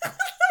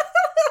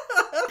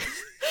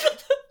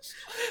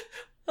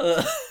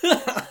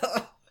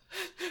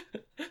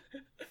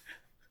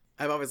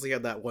 I've obviously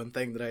had that one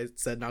thing that I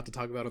said not to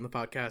talk about on the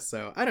podcast,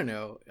 so I don't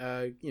know.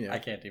 I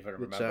can't even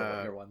remember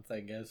what your one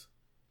thing is.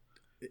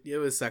 It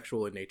was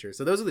sexual in nature.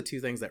 So those are the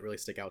two things that really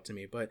stick out to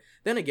me. But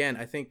then again,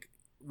 I think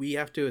we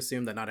have to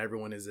assume that not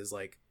everyone is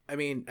like. I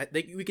mean,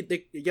 like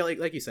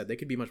you said, they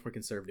could be much more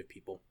conservative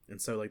people,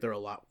 and so like there are a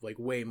lot, like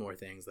way more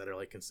things that are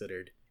like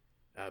considered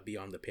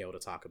beyond the pale to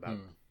talk about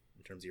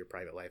in terms of your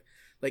private life.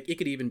 Like, it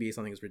could even be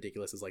something as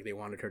ridiculous as, like, they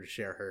wanted her to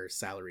share her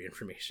salary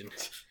information.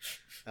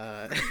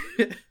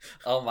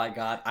 Oh my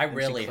god, I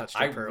really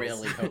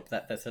pearls. hope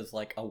that this is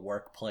like a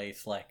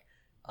workplace like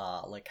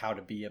how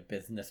to be a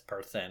business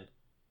person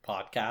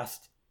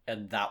podcast,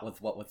 and that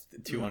was what was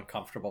too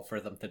uncomfortable for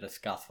them to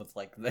discuss, was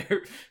like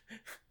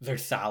their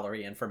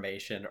salary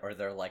information or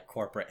their like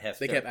corporate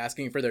history. They kept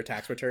asking for their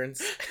tax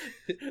returns.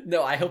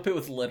 No, I hope it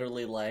was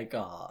literally like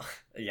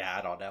yeah,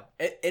 I don't know,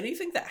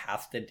 anything that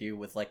has to do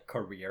with like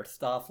career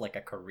stuff, like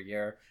a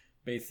career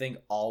based thing,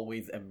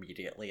 always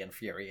immediately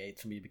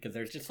infuriates me, because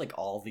there's just like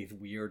all these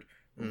weird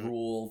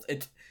rules.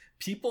 It's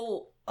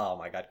people, oh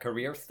my god,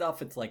 career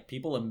stuff, it's like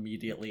people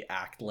immediately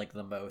act like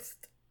the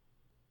most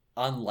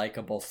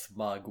unlikable,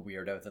 smug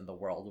weirdos in the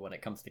world when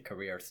it comes to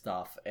career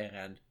stuff.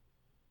 And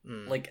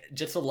like,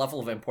 just the level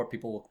of import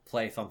people will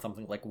place on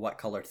something like what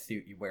color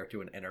suit you wear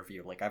to an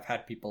interview. Like, I've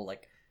had people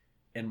like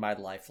in my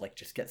life like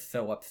just get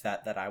so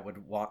upset that I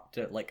would want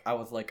to, like, I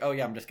was like, oh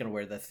yeah, I'm just gonna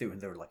wear this suit,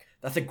 and they were like,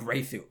 that's a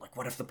gray suit. Like,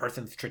 what if the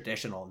person's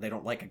traditional and they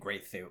don't like a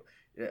gray suit?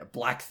 A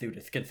black suit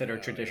is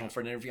considered traditional for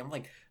an interview. I'm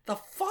like, the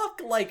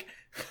fuck? Like,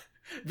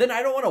 then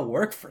I don't want to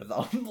work for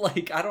them.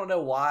 Like, I don't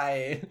know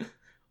why.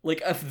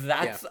 Like, if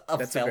that's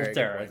a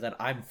filter, then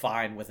I'm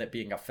fine with it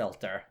being a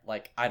filter.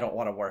 Like, I don't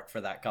want to work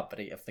for that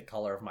company if the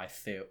color of my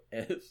suit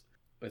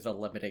is a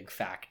limiting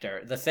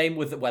factor. The same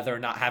with whether or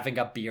not having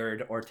a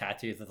beard or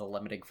tattoos is a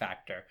limiting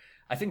factor.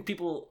 I think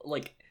people,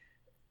 like...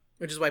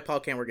 Which is why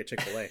Paul can't work at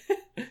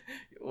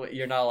Chick-fil-A.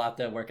 You're not allowed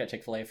to work at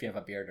Chick-fil-A if you have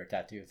a beard or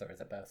tattoos, or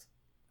is it both?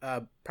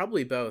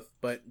 Probably both,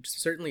 but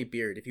certainly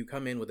beard. If you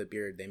come in with a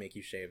beard, they make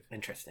you shave.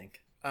 Interesting.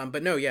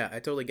 But no, yeah, I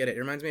totally get it. It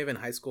reminds me of in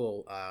high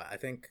school, I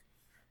think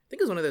it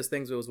was one of those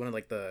things. It was one of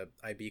like the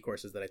IB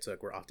courses that I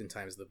took, where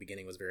oftentimes the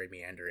beginning was very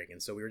meandering,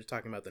 and so we were just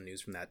talking about the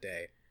news from that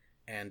day,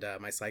 and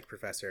my psych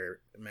professor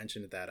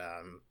mentioned that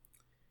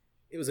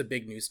it was a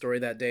big news story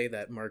that day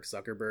that Mark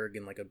Zuckerberg,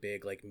 in like a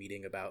big like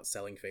meeting about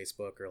selling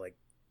Facebook or like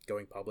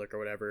going public or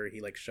whatever, he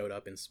like showed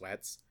up in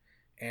sweats,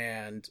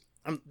 and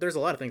there's a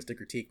lot of things to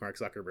critique Mark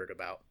Zuckerberg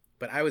about,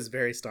 but I was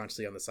very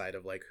staunchly on the side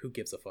of like, who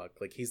gives a fuck?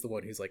 Like, he's the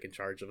one who's like in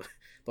charge of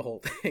the whole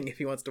thing. If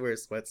he wants to wear a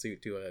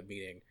sweatsuit to a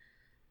meeting,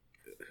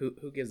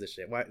 who gives a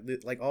shit? Why?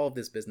 Like, all of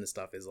this business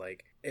stuff is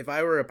like, if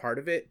I were a part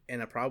of it,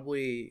 and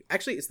actually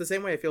it's the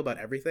same way I feel about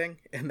everything,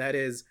 and that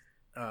is,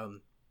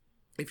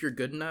 if you're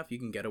good enough, you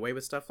can get away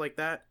with stuff like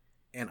that.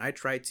 And I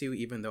try to,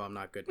 even though I'm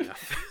not good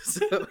enough.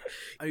 So,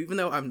 even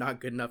though I'm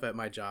not good enough at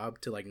my job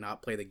to like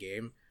not play the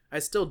game, I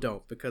still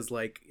don't, because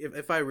like,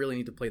 if I really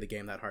need to play the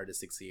game that hard to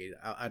succeed,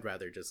 I'd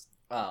rather just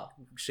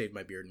shave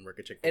my beard and work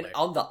at Chick-fil-A. And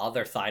on the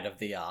other side of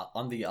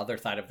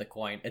the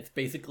coin, it's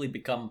basically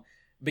become,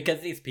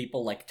 because these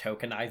people like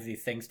tokenize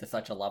these things to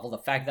such a level, the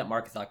fact that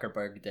Mark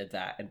Zuckerberg did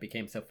that and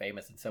became so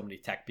famous, and so many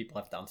tech people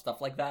have done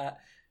stuff like that,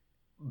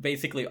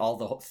 basically all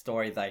the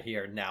stories I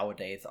hear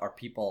nowadays are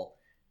people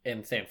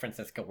in San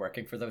Francisco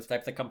working for those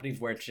types of companies,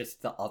 where it's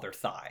just the other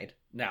side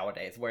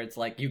nowadays, where it's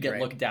like you get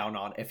looked down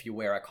on if you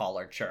wear a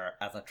collared shirt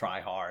as a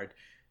try-hard,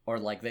 or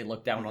like they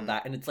look down on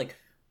that, and it's like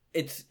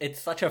it's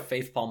such a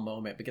facepalm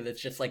moment, because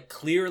it's just like,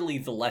 clearly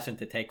the lesson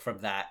to take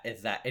from that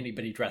is that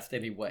anybody dressed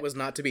anyway was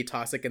not to be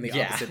toxic in the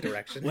opposite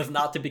direction, was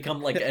not to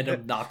become like an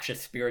obnoxious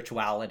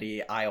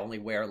spirituality. I only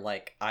wear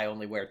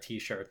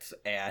t-shirts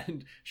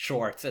and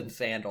shorts and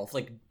sandals.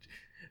 Like,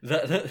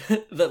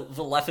 the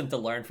lesson to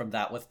learn from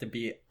that was to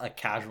be a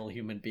casual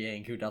human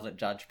being who doesn't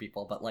judge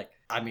people. But like,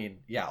 I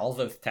mean, yeah, all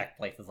those tech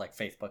places like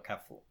Facebook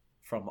have,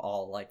 from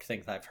all like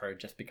things I've heard,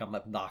 just become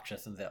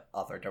obnoxious in the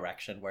other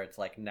direction, where it's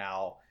like,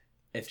 now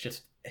it's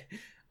just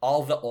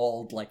all the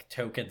old like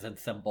tokens and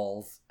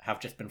symbols have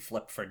just been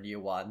flipped for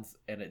new ones,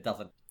 and it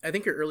doesn't. I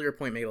think your earlier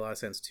point made a lot of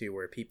sense too,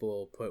 where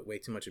people put way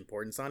too much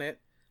importance on it,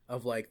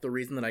 of like, the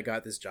reason that I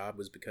got this job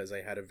was because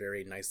I had a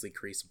very nicely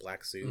creased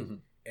black suit,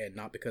 and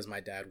not because my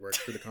dad worked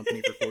for the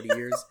company for 40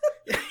 years.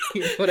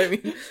 You know what I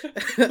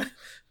mean?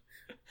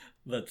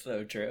 That's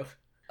so true.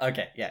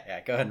 Okay, yeah,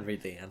 go ahead and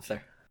read the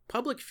answer.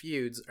 Public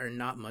feuds are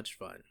not much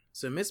fun.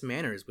 So Miss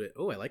Manners would...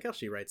 Oh, I like how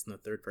she writes in the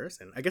third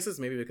person. I guess it's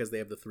maybe because they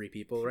have the three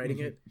people writing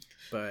it,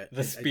 but...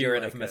 The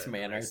spirit of Miss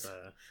Manners.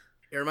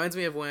 It reminds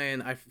me of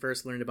when I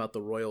first learned about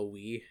the royal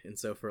we, and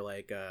so for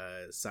like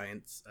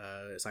science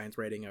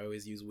writing, I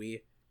always use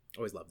we.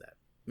 Always love that.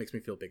 Makes me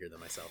feel bigger than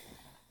myself.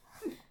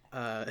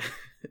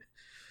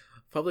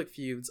 Public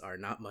feuds are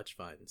not much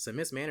fun, so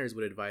Miss Manners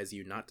would advise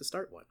you not to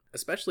start one,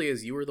 especially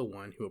as you were the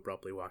one who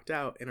abruptly walked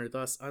out and are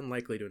thus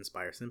unlikely to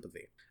inspire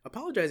sympathy.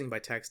 Apologizing by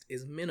text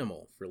is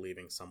minimal for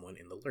leaving someone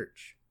in the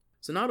lurch.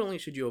 So not only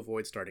should you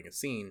avoid starting a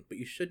scene, but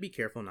you should be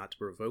careful not to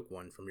provoke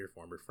one from your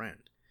former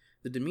friend.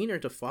 The demeanor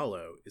to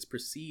follow is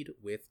proceed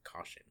with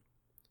caution.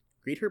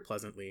 Greet her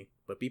pleasantly,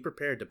 but be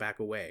prepared to back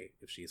away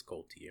if she is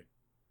cold to you.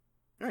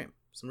 Alright,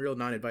 some real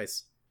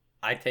non-advice.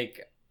 I take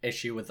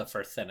issue with the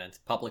first sentence.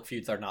 Public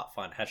feuds are not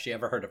fun. Has she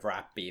ever heard of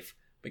Rap Beef?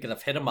 Because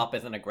if Hit 'Em Up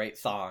isn't a great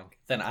song,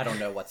 then I don't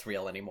know what's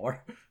real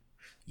anymore.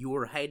 You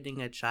were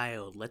hiding a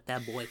child. Let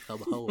that boy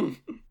come home.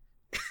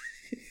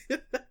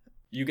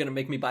 You gonna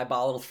make me buy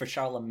bottles for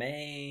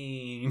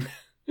Charlemagne?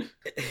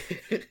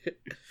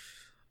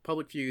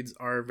 Public feuds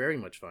are very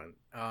much fun.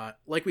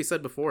 Like we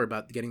said before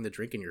about getting the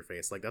drink in your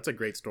face, like that's a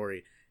great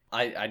story.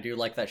 I do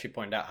like that she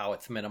pointed out how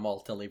it's minimal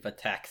to leave a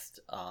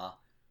text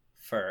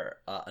for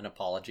an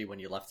apology when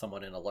you left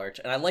someone in a lurch.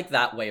 And I like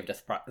that way of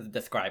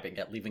describing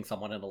it, leaving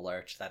someone in a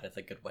lurch. That is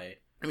a good way.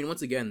 I mean,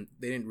 once again,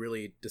 they didn't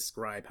really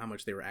describe how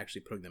much they were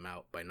actually putting them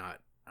out by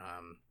not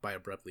by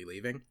abruptly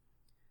leaving.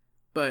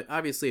 But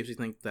obviously,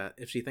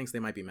 if she thinks they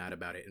might be mad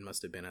about it, it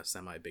must have been a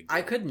semi-big deal.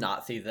 I could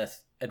not see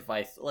this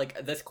advice.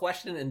 Like, this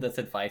question and this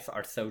advice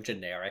are so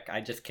generic.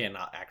 I just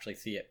cannot actually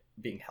see it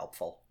being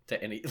helpful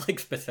to any, like,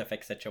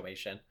 specific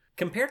situation.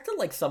 Compared to,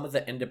 like, some of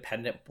the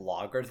independent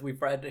bloggers we've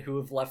read who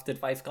have left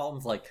advice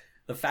columns, like,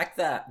 the fact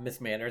that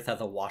Miss Manners has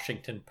a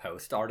Washington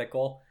Post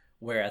article,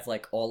 whereas,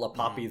 like, Ola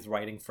Poppy's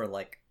writing for,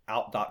 like,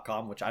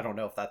 Out.com, which I don't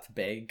know if that's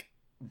big,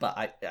 but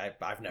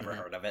I've never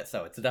heard of it,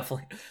 so it's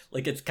definitely,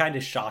 like, it's kind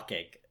of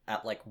shocking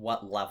at, like,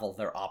 what level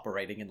they're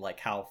operating and, like,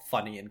 how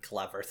funny and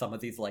clever some of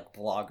these, like,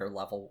 blogger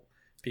level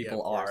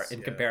people are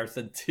in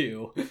comparison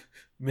to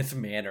Miss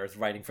Manners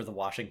writing for the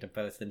Washington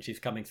Post, and she's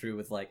coming through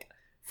with, like,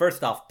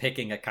 first off,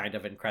 picking a kind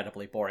of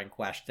incredibly boring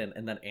question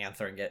and then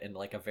answering it in,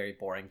 like, a very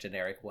boring,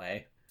 generic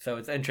way. So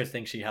it's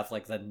interesting she has,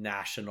 like, the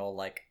national,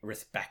 like,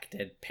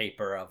 respected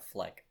paper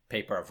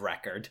of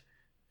record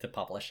to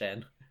publish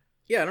in.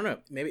 Yeah, I don't know.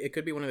 Maybe it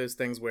could be one of those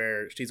things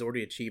where she's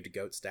already achieved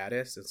GOAT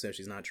status, and so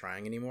she's not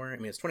trying anymore. I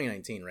mean, it's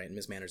 2019, right? And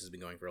Miss Manners has been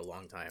going for a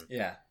long time.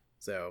 Yeah.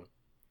 So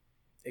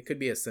it could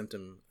be a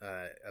symptom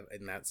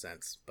in that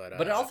sense. But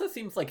it also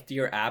seems like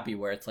Dear Abby,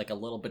 where it's like a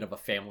little bit of a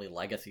family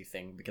legacy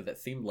thing, because it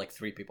seemed like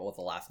 3 people with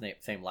the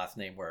same last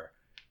name were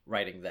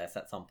writing this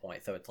at some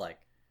point. So it's like,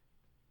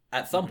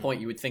 at some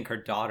point you would think her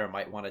daughter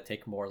might want to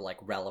take more, like,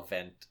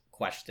 relevant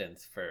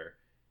questions for,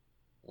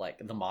 like,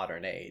 the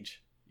modern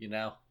age, you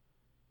know?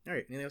 All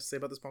right, anything else to say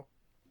about this, Paul?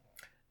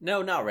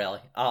 No, not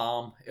really.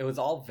 It was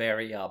all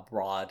very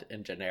broad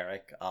and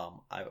generic.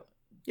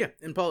 Yeah,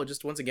 and Paul,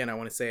 just once again, I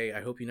want to say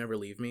I hope you never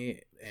leave me,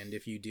 and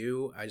if you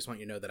do, I just want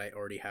you to know that I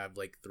already have,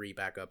 like, 3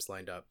 backups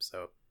lined up,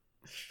 so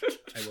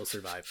I will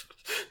survive.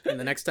 And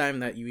the next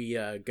time that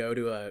you go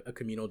to a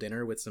communal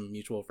dinner with some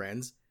mutual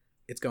friends,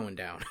 it's going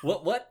down.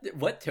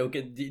 What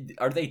token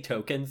are they?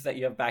 Tokens that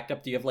you have backed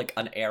up? Do you have, like,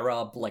 an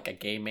Arab, like a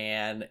gay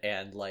man,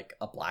 and, like,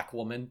 a black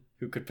woman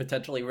who could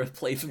potentially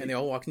replace me? And they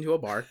all walk into a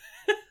bar.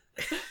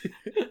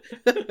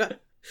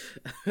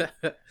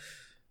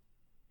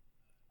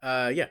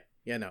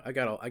 No, I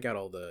got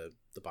all the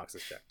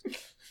boxes checked.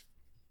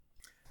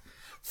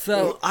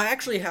 So I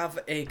actually have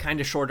a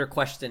kind of shorter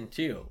question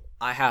too.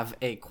 I have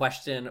a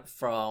question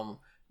from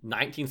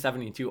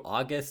 1972,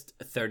 August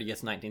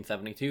 30th,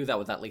 1972. That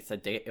was at least the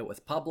date it was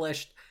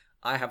published.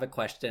 I have a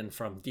question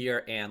from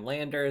Dear Ann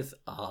Landers,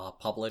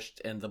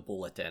 published in the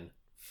Bulletin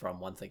from,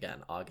 once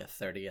again, August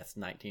 30th,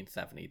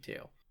 1972.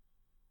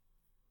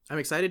 I'm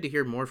excited to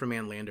hear more from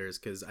Ann Landers,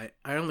 because I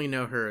only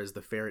know her as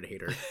the ferret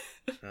hater,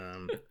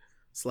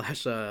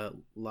 slash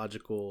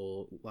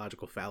logical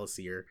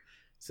fallacier.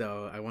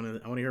 So I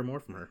want to hear more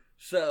from her.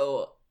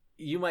 So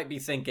you might be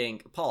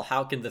thinking, Paul,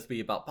 how can this be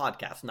about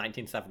podcasts?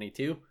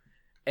 1972?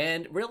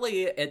 And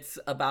really, it's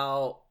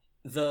about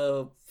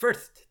the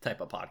first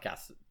type of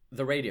podcast,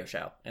 the radio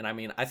show. And I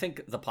mean, I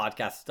think the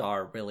podcast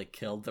star really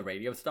killed the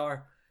radio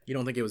star. You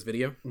don't think it was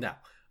video? No.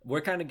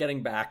 We're kind of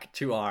getting back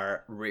to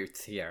our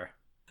roots here.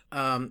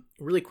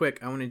 Really quick,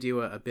 I want to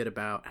do a bit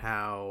about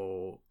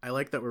how I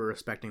like that we're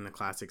respecting the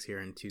classics here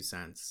in 2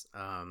 cents.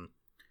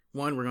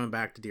 One, we're going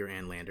back to Dear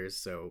Ann Landers,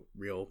 so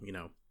real,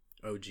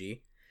 OG.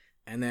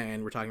 And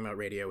then we're talking about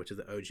radio, which is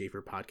the OG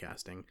for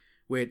podcasting.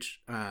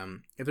 Which,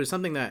 if there's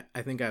something that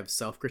I think I've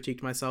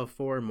self-critiqued myself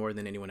for more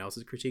than anyone else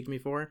has critiqued me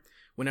for,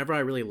 whenever I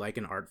really like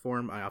an art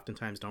form, I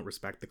oftentimes don't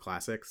respect the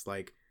classics.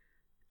 Like,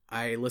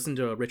 I listened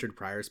to a Richard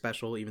Pryor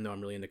special, even though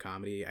I'm really into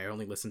comedy. I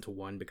only listened to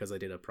one because I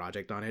did a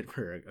project on it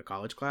for a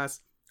college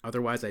class.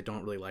 Otherwise, I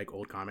don't really like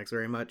old comics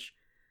very much.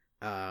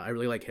 I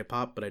really like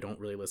hip-hop, but I don't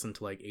really listen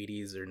to, like,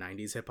 80s or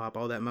 90s hip-hop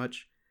all that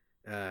much.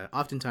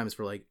 Oftentimes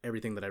for, like,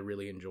 everything that I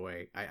really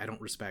enjoy, I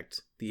don't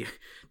respect the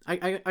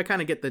I kind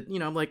of get that,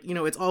 I'm like,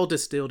 it's all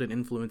distilled and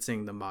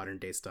influencing the modern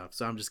day stuff,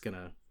 so I'm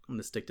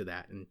gonna stick to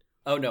that. And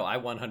oh no, I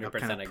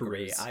 100%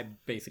 agree. I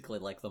basically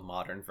like the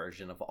modern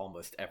version of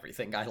almost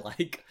everything I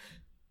like.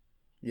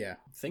 Yeah,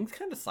 things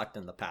kind of sucked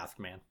in the past,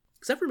 man,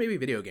 except for maybe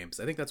video games.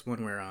 I think that's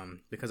one where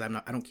because I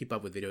don't keep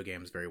up with video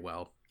games very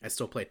well. I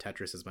still play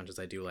Tetris as much as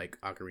I do, like,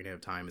 Ocarina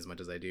of Time as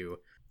much as I do.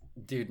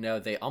 Dude, no,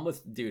 they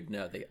almost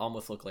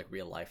look like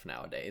real life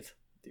nowadays.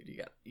 Dude,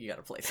 you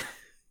gotta play.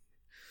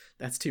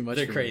 That's too much.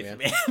 They're for crazy,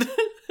 me, man.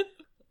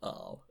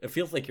 Oh, it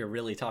feels like you're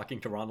really talking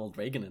to Ronald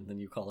Reagan in the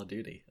new Call of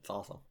Duty. It's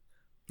awesome.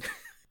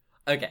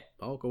 Okay.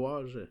 Paul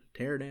Kawaja,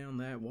 tear down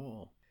that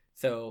wall.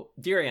 So,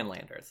 Dear Ann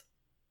Landers,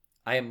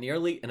 I am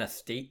nearly in a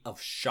state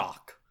of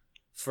shock.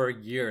 For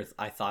years,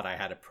 I thought I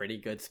had a pretty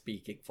good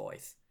speaking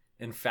voice.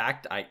 In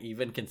fact, I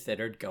even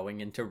considered going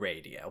into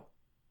radio.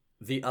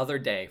 The other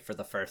day, for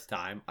the first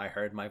time, I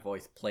heard my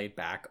voice played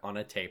back on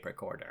a tape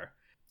recorder.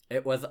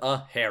 It was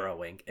a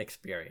harrowing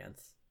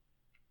experience.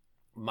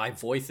 My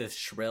voice is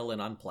shrill and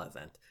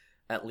unpleasant.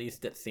 At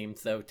least it seems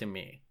so to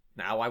me.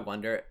 Now I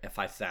wonder if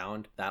I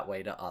sound that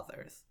way to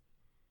others.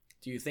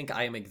 Do you think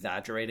I am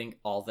exaggerating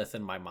all this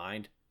in my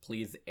mind?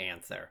 Please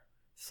answer.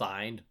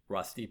 Signed,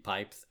 Rusty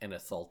Pipes and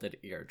Assaulted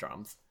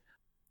Eardrums.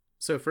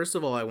 So first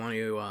of all, I want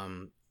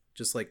to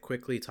just like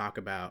quickly talk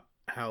about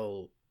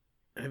how.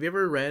 Have you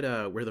ever read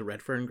Where the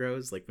Red Fern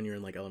Grows? Like when you were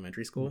in like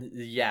elementary school?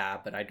 Yeah,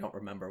 but I don't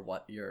remember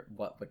what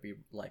would be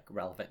like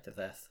relevant to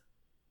this.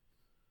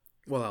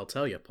 Well, I'll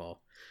tell you,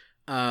 Paul.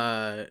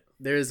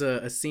 There's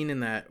a scene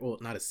in that. Well,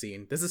 not a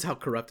scene. This is how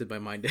corrupted my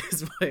mind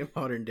is by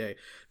modern day.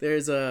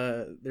 There's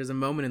a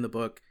moment in the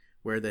book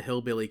where the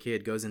hillbilly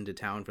kid goes into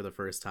town for the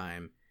first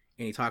time,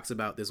 and he talks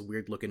about this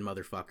weird looking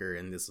motherfucker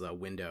in this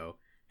window,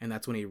 and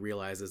that's when he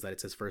realizes that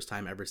it's his first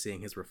time ever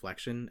seeing his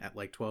reflection at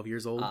like 12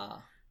 years old.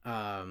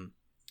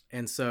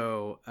 And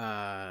so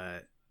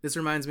this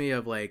reminds me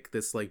of like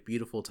this like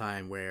beautiful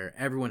time where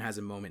everyone has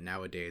a moment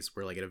nowadays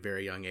where like at a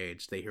very young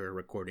age they hear a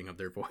recording of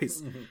their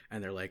voice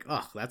and they're like,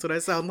 oh, that's what I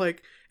sound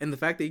like. And the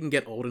fact that you can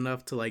get old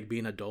enough to like be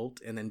an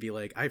adult and then be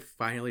like, I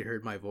finally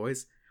heard my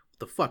voice. What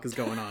the fuck is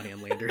going on,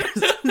 Landers?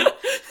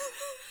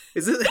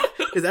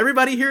 Is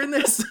everybody hearing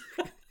this?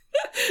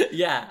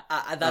 Yeah,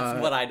 that's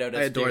what I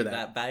noticed. I adore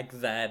that back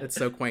then. It's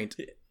so quaint.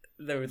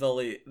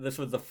 This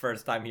was the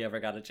first time he ever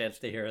got a chance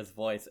to hear his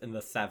voice in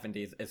the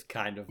 70s. Is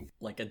kind of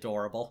like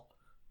adorable.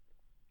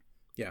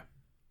 Yeah.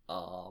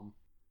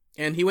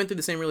 And he went through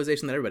the same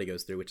realization that everybody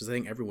goes through, which is I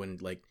think everyone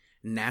like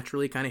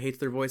naturally kind of hates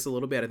their voice a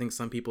little bit. I think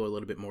some people are a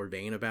little bit more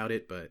vain about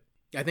it, but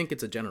I think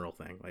it's a general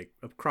thing. Like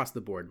across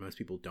the board, most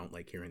people don't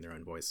like hearing their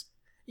own voice.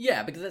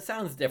 Yeah, because it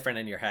sounds different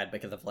in your head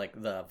because of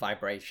like the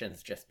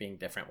vibrations just being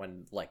different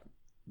when like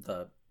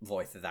the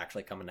voice is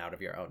actually coming out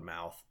of your own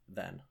mouth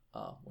than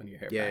when you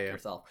hear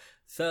yourself.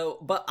 So,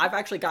 but I've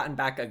actually gotten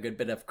back a good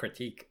bit of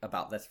critique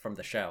about this from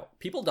the show.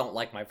 People don't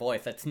like my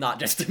voice. It's not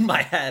just in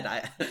my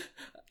head.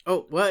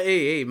 Oh, well,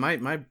 hey,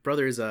 my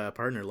brother's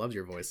partner loves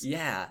your voice.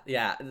 Yeah.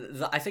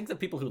 I think the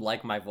people who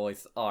like my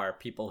voice are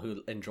people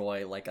who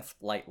enjoy like a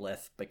slight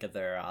lisp because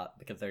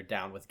they're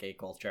down with gay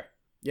culture.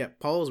 Yeah,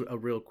 Paul's a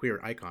real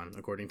queer icon,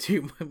 according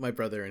to my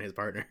brother and his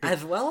partner.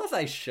 As well as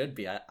I should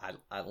be. I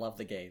love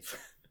the gays.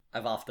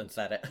 I've often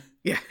said it.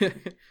 Yeah,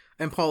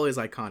 and Paul is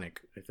iconic.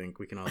 I think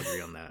we can all agree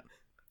on that.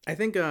 I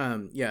think,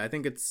 I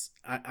think it's.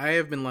 I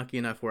have been lucky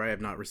enough where I have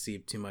not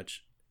received too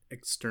much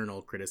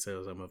external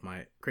criticism of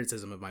my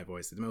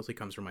voice. It mostly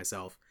comes from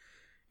myself,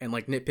 and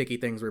like nitpicky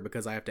things where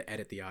because I have to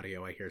edit the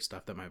audio, I hear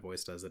stuff that my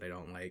voice does that I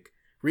don't like.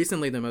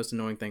 Recently, the most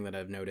annoying thing that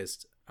I've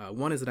noticed,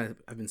 one is that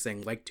I've been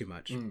saying like too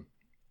much.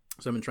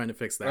 So I've been trying to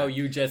fix that. Oh,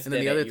 you just and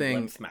then the other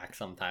thing, lip smack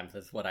sometimes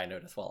is what I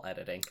notice while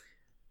editing.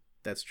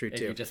 That's true too.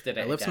 And you just did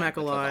it. I lip smack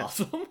a lot.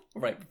 Awesome.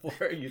 Right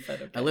before you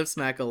said it. I lip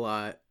smack a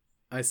lot.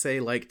 I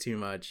say like too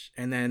much,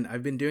 and then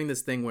I've been doing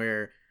this thing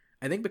where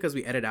I think because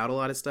we edit out a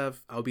lot of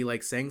stuff, I'll be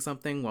like saying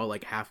something while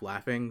like half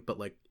laughing, but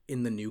like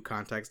in the new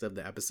context of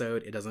the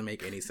episode, it doesn't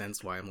make any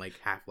sense why I'm like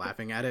half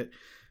laughing at it.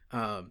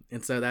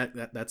 And so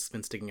that's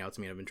been sticking out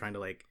to me. I've been trying to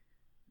like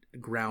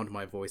ground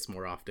my voice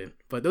more often,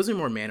 but those are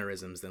more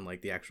mannerisms than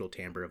like the actual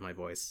timbre of my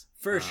voice.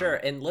 For sure.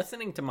 And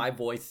listening to my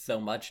voice so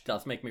much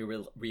does make me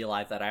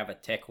realize that I have a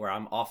tick where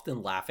I'm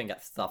often laughing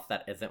at stuff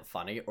that isn't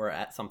funny, or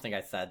at something I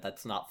said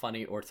that's not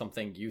funny, or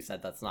something you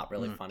said that's not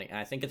really funny. And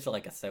I think it's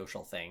like a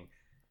social thing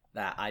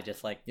that I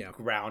just like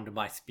ground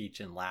my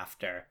speech in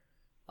laughter.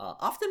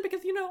 Often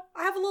because,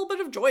 I have a little bit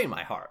of joy in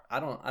my heart.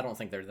 I don't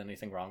think there's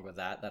anything wrong with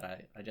that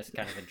I just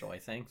kind of enjoy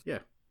things. Yeah.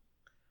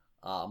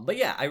 But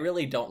yeah, I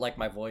really don't like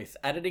my voice.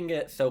 Editing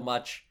it so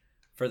much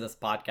for this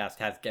podcast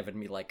has given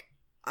me like,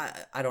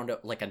 I don't know,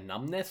 like a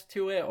numbness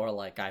to it, or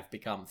like I've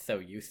become so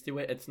used to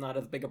it, it's not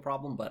as big a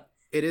problem, but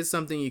it is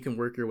something you can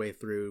work your way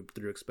through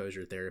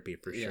exposure therapy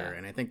for sure.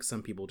 And I think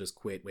some people just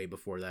quit way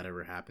before that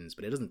ever happens,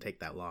 but it doesn't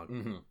take that long.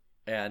 Mm-hmm.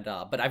 And,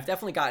 but I've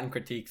definitely gotten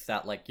critiques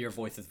that like your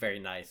voice is very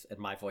nice and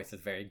my voice is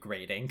very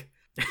grating,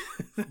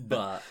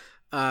 but,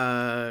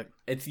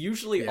 it's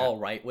usually all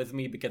right with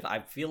me because I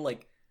feel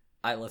like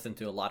I listen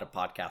to a lot of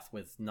podcasts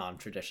with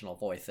non-traditional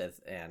voices,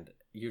 and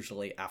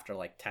usually after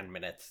like 10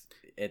 minutes,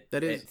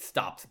 it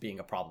stops being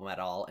a problem at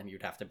all, and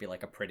you'd have to be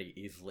like a pretty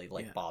easily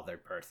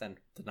bothered person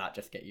to not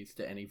just get used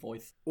to any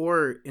voice.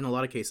 Or in a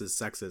lot of cases,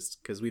 sexist,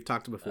 because we've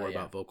talked before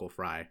about vocal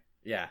fry.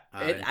 Yeah,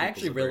 I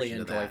actually really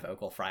enjoy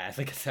vocal fry. I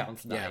think it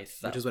sounds nice.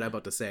 Yeah, which is what I'm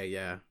about to say.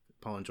 Yeah,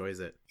 Paul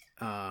enjoys it.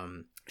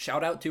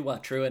 Shout out to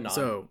True and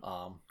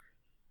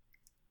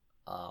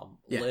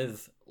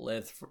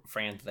Liz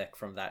Franzik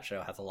from that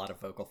show has a lot of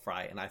vocal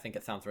fry, and I think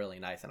it sounds really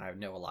nice, and I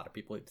know a lot of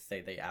people who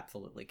say they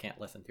absolutely can't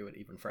listen to it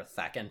even for a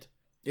second.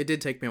 It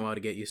did take me a while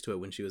to get used to it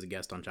when she was a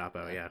guest on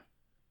Chapo, yeah.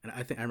 And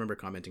I think I remember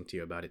commenting to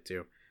you about it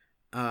too.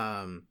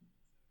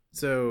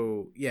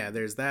 So yeah,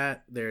 there's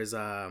that. There's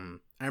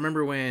I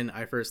remember when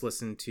I first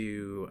listened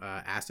to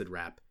Acid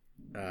Rap,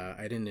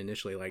 I didn't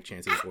initially like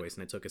Chancey's voice,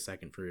 and it took a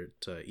second for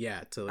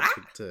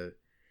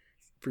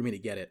me to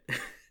get it.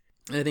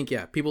 And I think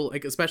people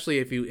like, especially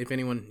if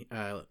anyone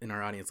in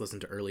our audience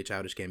listened to early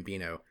Childish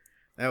Gambino,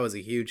 That was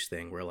a huge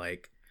thing where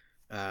like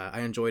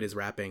I enjoyed his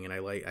rapping, and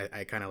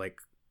I kind of like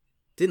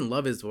didn't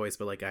love his voice,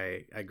 but like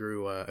I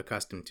grew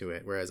accustomed to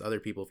it. Whereas other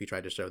people, if you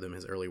tried to show them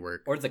his early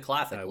work, Or the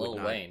classic would Lil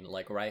not. Wayne,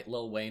 like, right?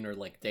 Lil Wayne or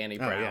like Danny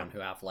Oh, Brown, yeah. who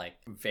have like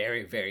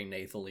very, very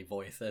nasally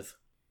voices.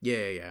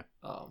 yeah.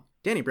 Um,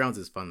 Danny Brown's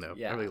is fun though.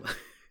 Yeah.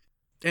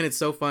 And it's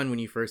so fun when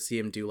you first see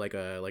him do like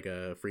a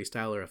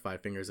freestyle or a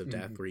Five Fingers of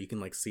Death, Mhm. where you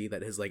can like see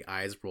that his like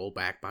eyes roll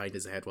back behind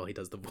his head while he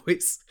does the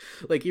voice.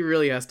 Like he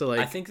really has to like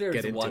I think there's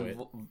get into it.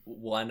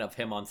 one of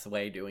him on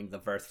Sway doing the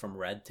verse from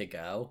Red to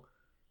Go,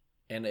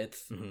 and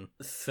it's Mhm.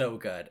 so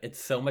good. It's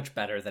so much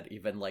better than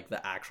even like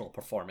the actual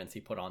performance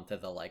he put onto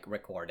the like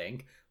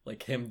recording.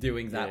 Like him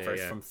doing that Yeah, verse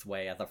yeah. from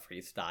Sway as a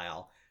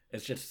freestyle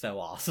is just so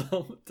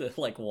awesome to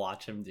like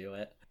watch him do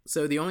it.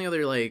 So the only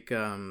other like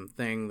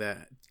thing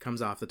that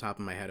comes off the top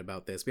of my head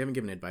about this, we haven't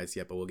given advice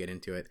yet, but we'll get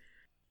into it.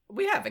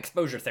 We have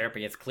exposure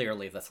therapy is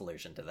clearly the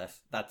solution to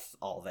this. That's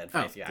all the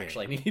advice you yeah.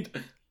 actually need.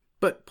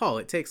 But Paul,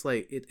 it takes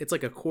like it's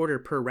like a quarter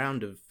per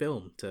round of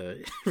film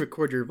to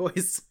record your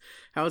voice.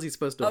 How is he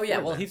supposed to? Oh yeah,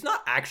 afford well that? he's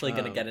not actually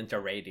going to Um, get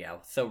into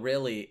radio. So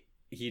really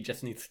he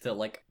just needs to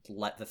like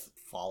let this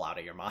fall out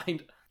of your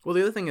mind. Well,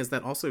 the other thing is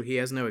that also he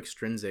has no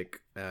extrinsic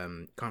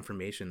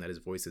confirmation that his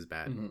voice is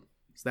bad. Mhm.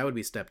 So that would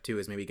be step 2,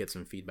 is maybe get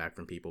some feedback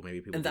from people.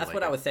 Maybe people. And do that's like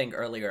what it. I was saying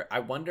earlier.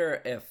 I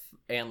wonder if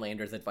Ann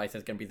Lander's advice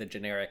is going to be the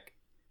generic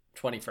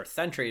 21st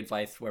century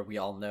advice where we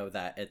all know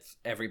that it's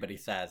everybody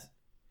says,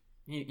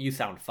 you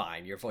sound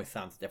fine. Your voice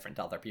sounds different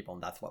to other people,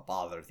 and that's what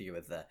bothers you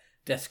is the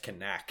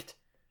disconnect,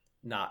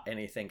 not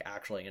anything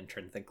actually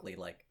intrinsically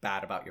like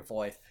bad about your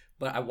voice.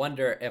 But I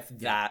wonder if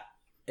that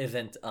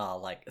isn't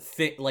like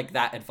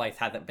that advice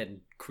hasn't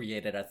been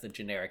created as the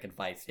generic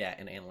advice yet,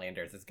 and Ann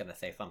Landers is going to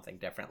say something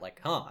different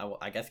like,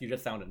 I guess you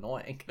just sound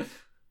annoying.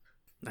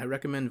 I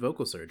recommend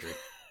vocal surgery.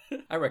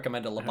 I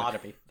recommend a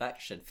lobotomy.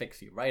 That should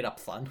fix you right up,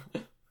 son.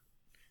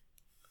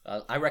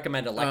 I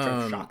recommend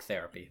electroshock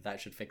therapy. That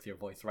should fix your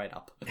voice right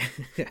up.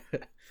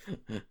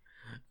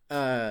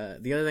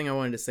 The other thing I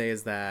wanted to say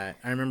is that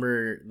I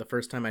remember the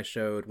first time I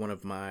showed one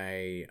of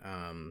my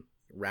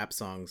rap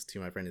songs to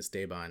my friend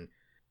Esteban.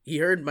 He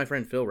heard my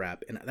friend Phil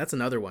rap, and that's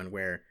another one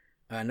where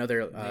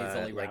another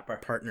Nasally like rapper.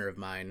 partner of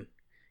mine.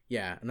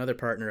 Yeah, another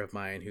partner of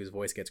mine whose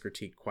voice gets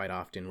critiqued quite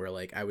often, where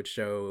like I would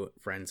show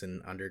friends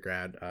in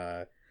undergrad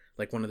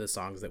like one of the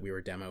songs that we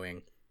were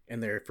demoing,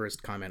 and their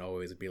first comment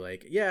always would be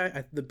like,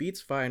 yeah, the beat's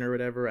fine or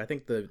whatever. I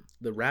think the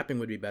rapping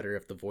would be better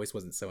if the voice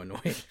wasn't so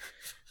annoying.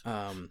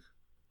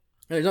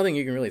 There's nothing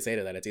you can really say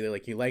to that. It's either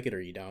like you like it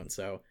or you don't.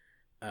 So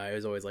it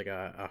was always like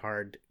a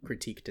hard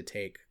critique to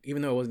take,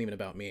 even though it wasn't even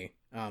about me.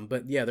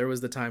 But yeah, there was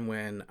the time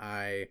when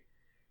I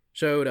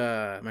showed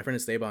my friend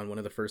Esteban one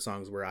of the first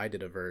songs where I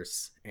did a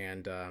verse,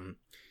 and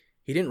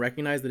he didn't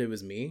recognize that it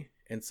was me.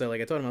 And so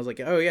like I told him, I was like,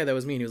 oh yeah, that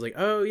was me. And he was like,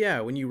 oh yeah,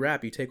 when you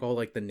rap, you take all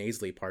like the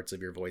nasally parts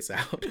of your voice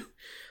out.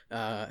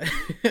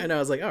 And I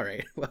was like, all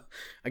right, well,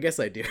 I guess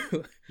I do.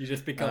 You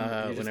just become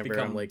whenever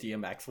I'm like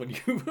DMX when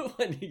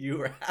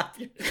you rap.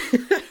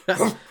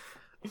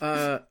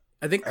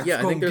 I think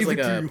there's like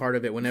a part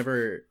of it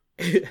whenever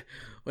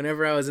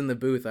I was in the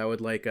booth, I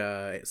would like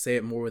say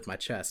it more with my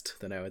chest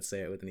than I would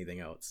say it with anything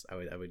else.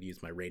 I would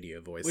use my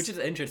radio voice, Which is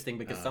interesting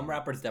because some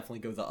rappers definitely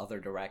go the other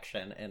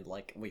direction, and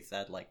like we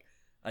said, like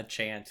a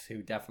Chance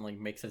who definitely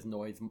makes his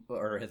noise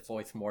or his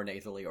voice more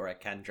nasally, or a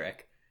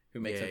Kendrick who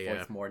makes his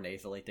voice more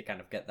nasally to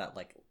kind of get that,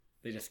 like,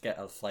 they just get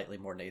a slightly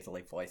more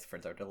nasally voice for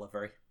their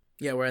delivery.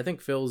 Yeah, where I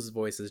think Phil's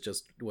voice is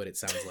just what it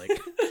sounds like.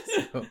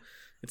 So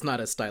it's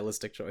not a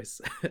stylistic choice.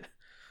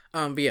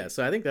 But yeah,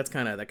 so I think that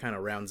kind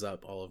of rounds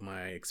up all of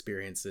my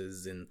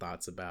experiences and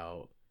thoughts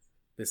about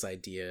this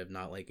idea of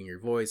not liking your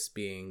voice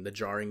being the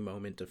jarring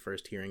moment of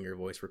first hearing your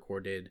voice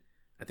recorded,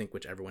 I think,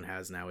 which everyone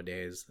has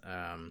nowadays.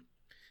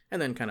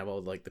 And then kind of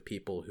all like the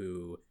people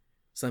who,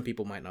 some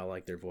people might not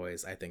like their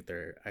voice. I think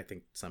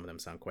some of them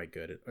sound quite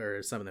good,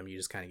 or some of them you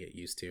just kind of get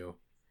used to.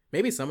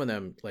 Maybe some of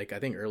them, like I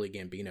think early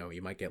Gambino,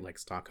 you might get like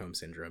Stockholm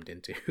syndromed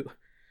into.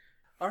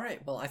 All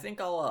right, well, I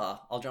think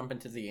I'll jump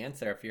into the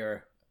answer if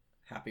you're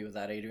happy with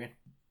that, Adrian.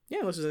 Yeah,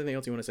 unless there's anything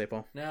else you want to say,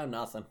 Paul. No,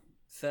 nothing.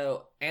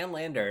 So Ann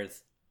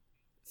Landers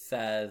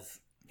says,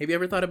 Have you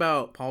ever thought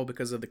about, Paul,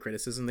 because of the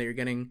criticism that you're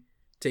getting,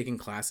 taking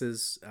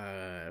classes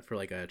for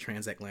like a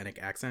transatlantic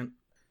accent?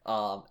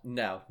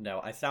 No.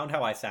 I sound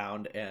how I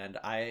sound, and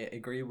I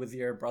agree with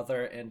your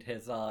brother and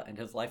his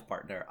life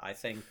partner. I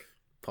think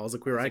Paul's a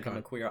queer I'm icon.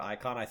 a queer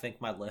icon. I think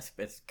my lisp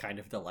is kind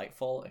of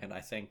delightful, and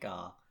I think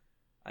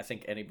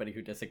anybody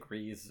who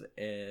disagrees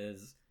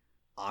is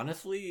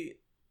honestly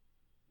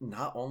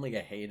not only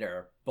a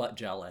hater but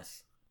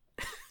jealous.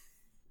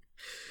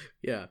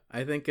 Yeah,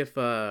 I think if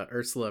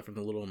Ursula from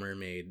The Little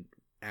Mermaid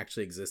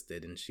actually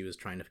existed and she was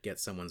trying to get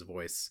someone's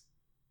voice,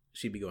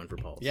 she'd be going for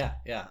Paul's. Yeah,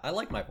 I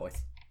like my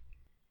voice.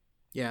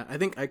 Yeah, I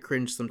think I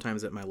cringe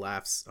sometimes at my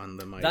laughs on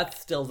the mic. That's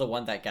still the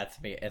one that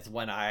gets me, is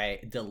when I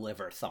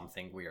deliver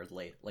something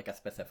weirdly, like a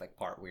specific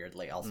part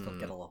weirdly. I'll still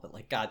get a little bit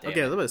like, God damn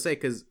Okay, I it. was about to say,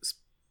 because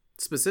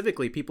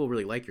specifically, people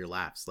really like your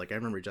laughs. Like, I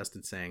remember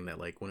Justin saying that,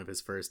 like, one of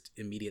his first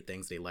immediate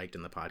things they liked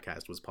in the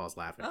podcast was Paul's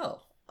laughing.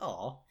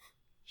 Oh.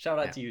 Shout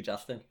out Yeah. to you,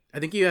 Justin. I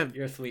think you have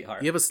You're a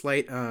sweetheart. a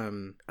slight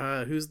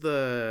who's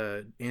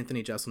the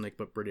Anthony Jeselnik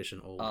but British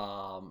and old?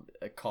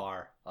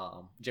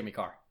 Jimmy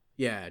Carr.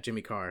 Yeah,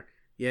 Jimmy Carr.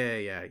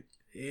 Yeah.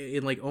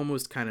 In like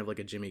almost kind of like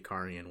a Jimmy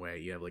Carrian way,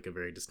 you have like a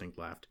very distinct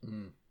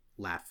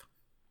laugh.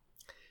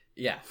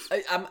 Yeah,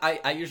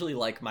 I usually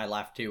like my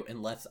laugh too,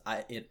 unless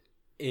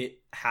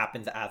it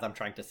happens as I'm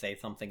trying to say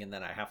something, and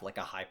then I have like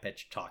a high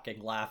pitched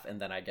talking laugh,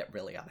 and then I get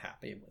really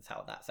unhappy with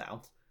how that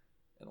sounds,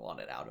 and want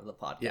it out of the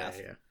podcast.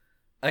 Yeah.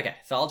 Okay,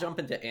 so I'll jump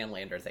into Ann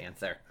Lander's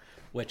answer,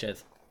 which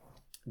is,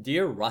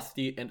 "Dear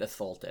Rusty and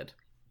Assaulted,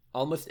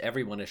 almost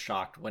everyone is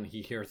shocked when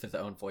he hears his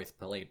own voice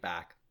played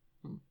back.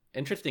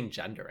 Interesting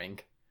gendering.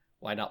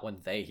 Why not when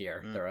they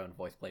hear their own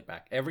voice played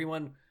back?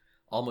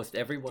 Almost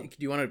everyone." Do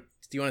you want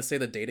to say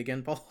the date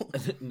again, Paul?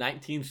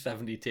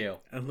 1972.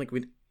 I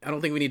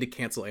don't think we need to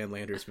cancel Ann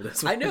Landers for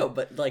this one. I know,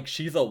 but like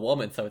she's a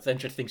woman, so it's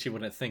interesting she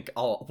wouldn't think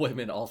all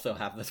women also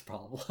have this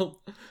problem.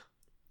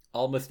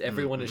 Almost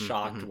everyone is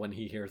shocked when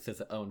he hears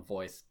his own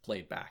voice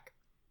played back.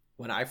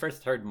 When I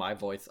first heard my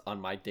voice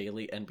on my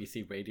daily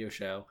NBC radio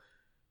show,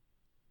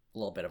 a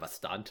little bit of a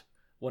stunt.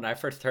 When I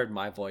first heard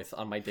my voice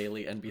on my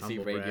daily NBC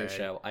Humble radio brag.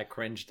 show, I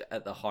cringed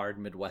at the hard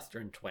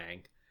Midwestern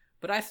twang.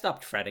 But I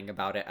stopped fretting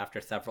about it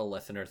after several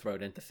listeners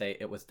wrote in to say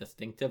it was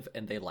distinctive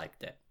and they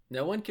liked it.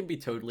 No one can be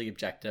totally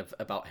objective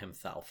about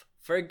himself.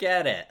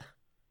 Forget it.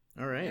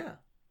 All right. Yeah.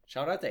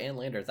 Shout out to Ann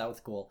Landers. That was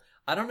cool.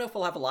 I don't know if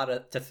we'll have a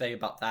lot to say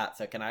about that,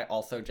 so can I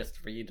also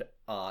just read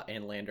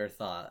Ann Landers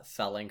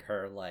selling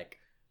her, like,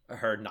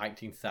 her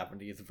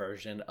 1970s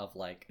version of,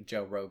 like,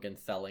 Joe Rogan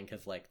selling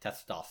his, like,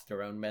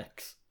 testosterone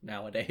mix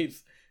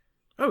nowadays?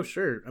 Oh,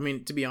 sure. I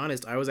mean, to be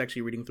honest, I was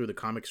actually reading through the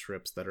comic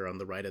strips that are on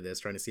the right of this,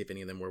 trying to see if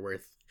any of them were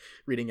worth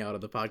reading out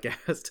on the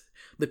podcast.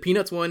 The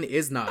Peanuts one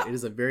is not. It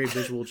is a very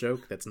visual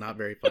joke that's not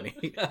very funny.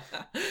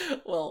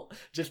 Well,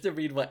 just to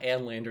read what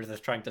Ann Landers is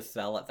trying to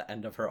sell at the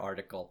end of her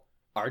article.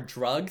 Are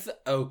drugs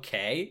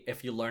okay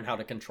if you learn how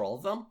to control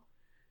them?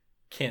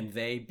 Can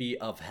they be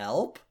of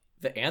help?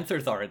 The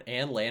answers are in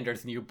Ann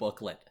Landers' new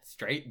booklet,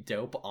 Straight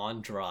Dope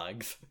on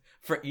Drugs.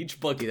 For each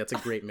book... Dude, that's a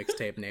great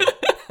mixtape name.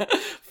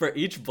 For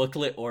each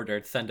booklet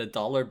ordered, send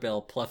 $1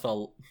 bill plus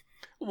a...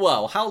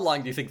 Whoa, how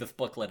long do you think this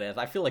booklet is?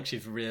 I feel like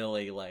she's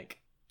really, like...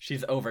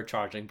 She's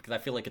overcharging because I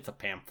feel like it's a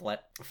pamphlet.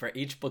 For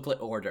each booklet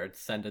ordered,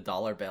 send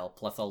 $1 bill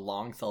plus a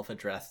long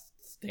self-addressed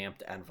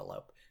stamped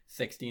envelope.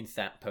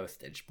 16-cent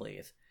postage,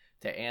 please.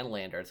 To Ann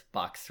Landers,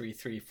 Box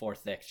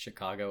 3346,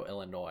 Chicago,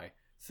 Illinois,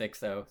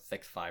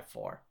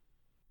 60654.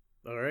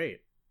 All right.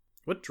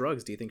 What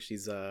drugs do you think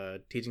she's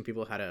teaching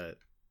people how to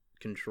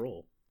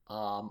control?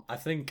 I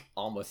think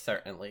almost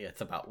certainly it's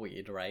about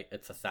weed, right?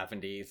 It's the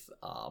 70s.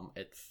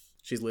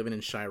 She's living in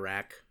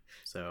Chirac,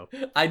 so...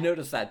 I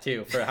noticed that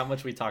too, for how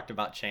much we talked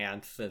about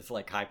Chance's,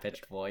 like,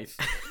 high-pitched voice.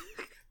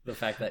 The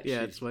fact that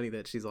yeah, she's it's funny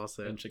that she's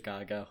also... in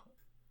Chicago.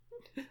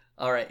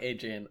 All right,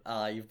 Adrian,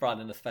 you've brought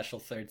in a special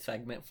third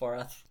segment for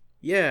us.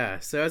 Yeah,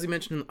 so as you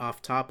mentioned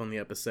off top on the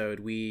episode,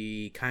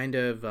 we kind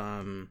of,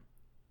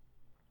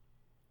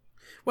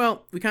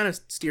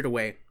 steered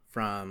away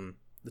from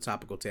the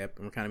topical tip,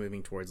 and we're kind of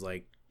moving towards,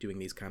 like, doing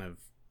these kind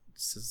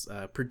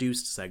of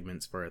produced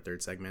segments for our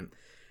third segment,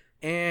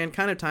 and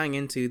kind of tying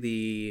into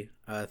the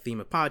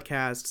theme of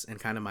podcasts and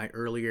kind of my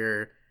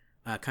earlier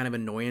kind of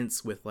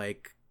annoyance with,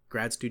 like,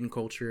 grad student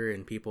culture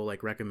and people,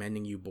 like,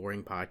 recommending you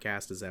boring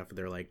podcasts as if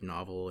they're, like,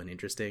 novel and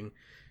interesting.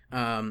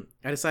 I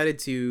decided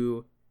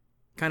to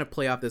kind of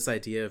play off this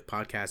idea of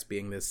podcasts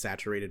being this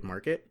saturated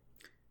market.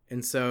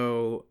 And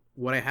so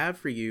what I have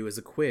for you is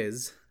a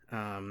quiz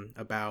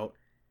about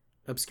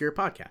obscure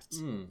podcasts.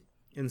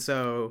 And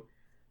so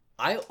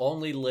I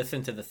only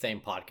listen to the same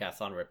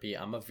podcasts on repeat.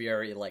 I'm a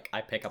very, like, I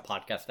pick a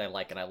podcast I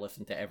like and I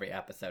listen to every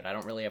episode. I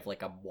don't really have,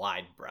 like, a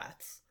wide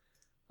breadth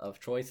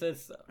of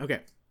choices. So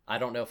okay, I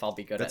don't know if I'll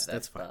be good at this.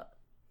 That's fine. But...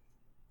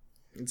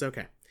 It's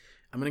okay.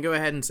 I'm gonna go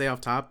ahead and say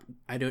off top,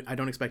 I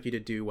don't expect you to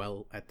do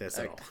well at this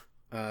at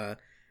all.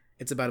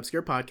 It's about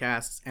obscure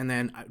podcasts, and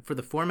then for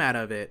the format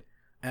of it,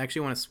 I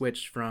actually want to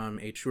switch from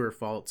a true or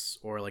false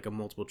or like a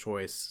multiple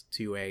choice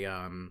to a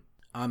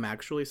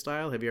actually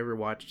style. Have you ever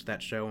watched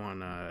that show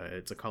on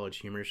it's a college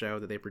humor show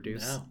that they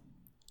produce? No.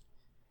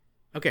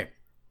 Okay.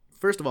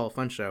 First of all,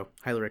 fun show.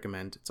 Highly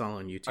recommend. It's all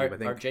on YouTube. I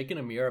think. Are Jake and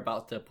Amir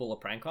about to pull a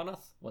prank on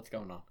us? What's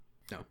going on?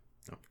 No,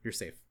 you're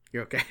safe.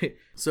 You're okay.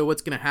 So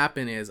what's going to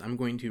happen is I'm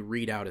going to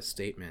read out a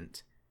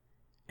statement,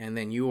 and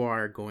then you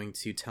are going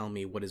to tell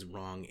me what is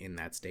wrong in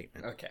that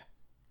statement. Okay.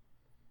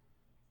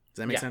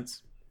 Does that make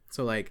sense?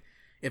 So, like,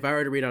 if I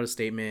were to read out a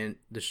statement,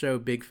 the show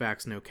Big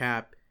Facts No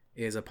Cap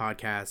is a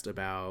podcast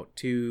about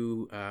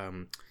two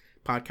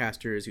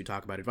podcasters who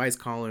talk about advice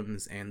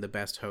columns, and the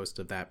best host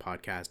of that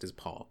podcast is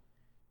Paul.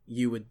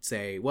 You would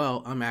say,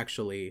 well, I'm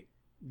actually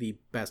the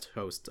best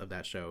host of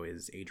that show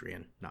is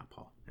Adrian, not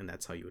Paul. And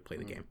that's how you would play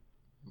the game.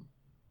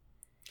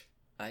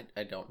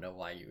 I don't know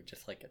why you would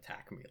just, like,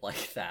 attack me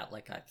like that.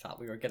 Like, I thought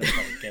we were going to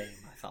play a game.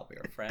 I thought we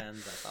were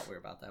friends. I thought we were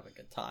about to have a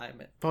good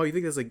time. Paul, you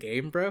think this is a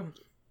game, bro?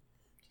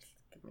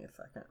 Give me a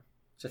second.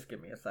 Just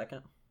give me a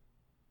second.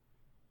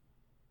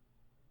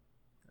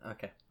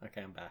 Okay,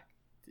 I'm back.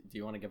 Do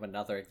you want to give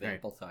another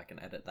example so I can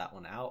edit that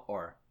one out,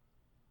 or?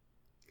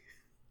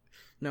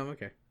 No, I'm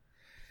okay.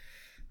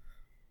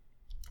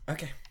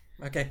 Okay.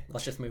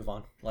 Let's just move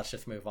on.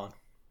 All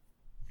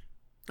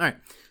right.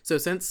 So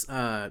since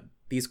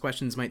these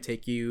questions might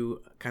take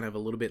you kind of a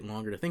little bit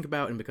longer to think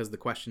about, and because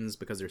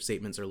their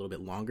statements are a little bit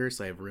longer,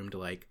 so I have room to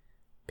like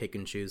pick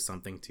and choose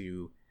something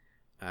to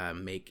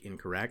make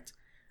incorrect.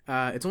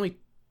 It's only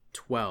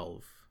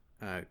 12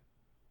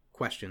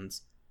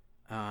 questions,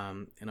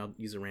 and I'll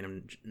use a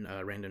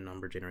random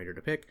number generator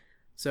to pick.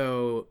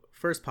 So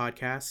first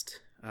podcast,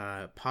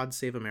 Pod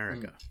Save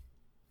America.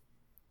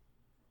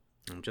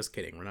 I'm just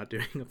kidding. We're not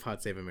doing a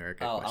Pod Save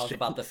America question. I was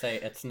about to say,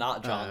 it's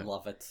not John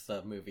Lovitz,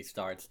 the movie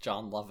star. It's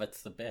John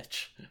Lovitz, the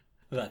bitch.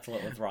 That's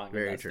what was wrong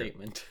with that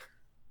statement.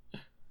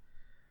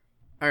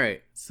 All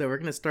right. So we're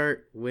going to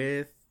start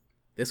with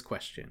this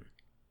question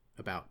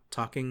about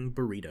talking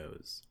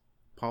burritos.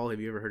 Paul, have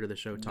you ever heard of the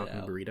show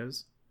Talking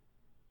Burritos?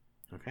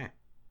 Okay.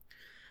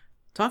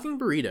 Talking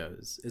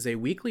Burritos is a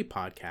weekly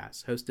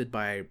podcast hosted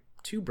by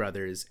two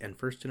brothers and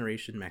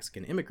first-generation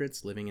Mexican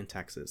immigrants living in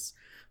Texas.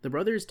 The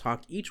brothers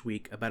talk each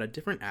week about a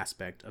different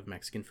aspect of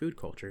Mexican food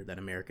culture that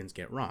Americans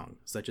get wrong,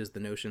 such as the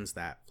notions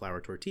that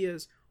flour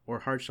tortillas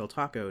or hard-shell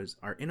tacos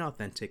are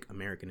inauthentic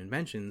American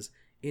inventions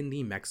in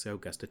the Mexo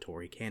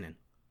gustatory canon.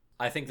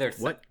 I think they're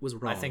what was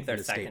wrong. I think they're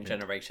in the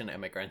second-generation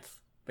immigrants,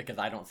 because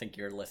I don't think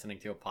you're listening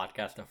to a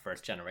podcast of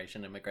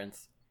first-generation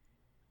immigrants.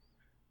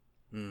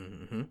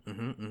 Is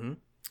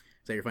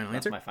that your final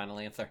answer? That's my final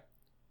answer.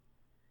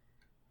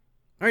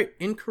 All right,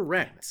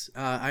 incorrect.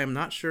 I am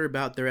not sure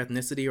about their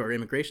ethnicity or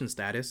immigration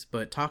status,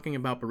 but talking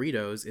about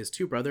burritos is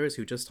two brothers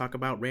who just talk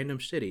about random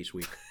shit each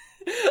week.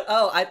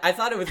 Oh, I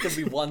thought it was going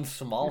to be one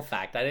small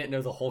fact. I didn't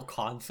know the whole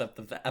concept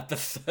of the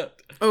episode.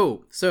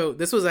 Oh, so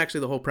this was actually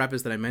the whole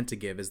preface that I meant to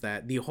give, is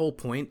that the whole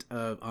point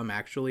of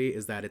Actually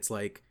is that it's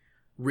like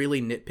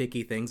really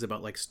nitpicky things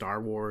about like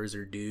Star Wars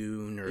or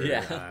Dune or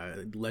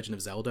Legend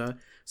of Zelda.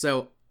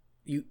 So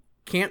you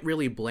can't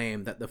really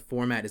blame that the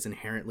format is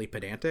inherently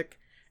pedantic.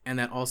 And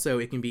that also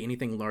it can be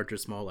anything large or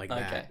small like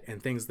that,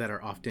 and things that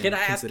are often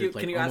considered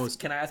like almost.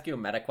 Can I ask you a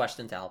meta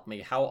question to help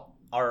me? How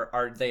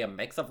are they a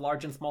mix of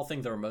large and small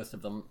things, or are most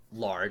of them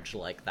large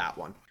like that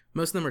one?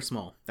 Most of them are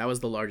small. That was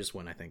the largest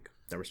one, I think,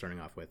 that we're starting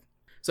off with.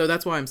 So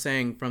that's why I'm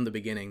saying from the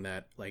beginning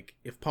that like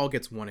if Paul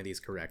gets one of these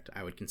correct,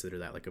 I would consider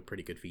that like a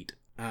pretty good feat.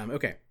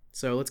 Okay,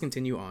 so let's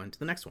continue on to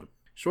the next one.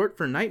 Short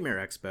for Nightmare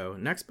Expo,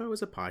 Nexpo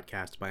is a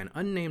podcast by an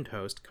unnamed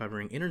host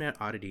covering internet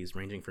oddities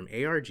ranging from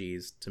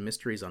ARGs to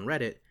mysteries on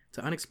Reddit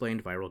to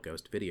unexplained viral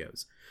ghost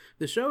videos.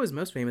 The show is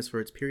most famous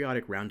for its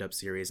periodic roundup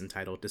series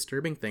entitled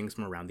Disturbing Things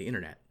from Around the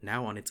Internet,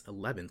 now on its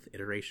 11th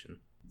iteration.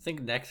 I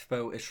think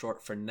Nexpo is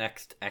short for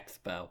Next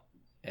Expo,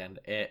 and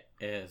it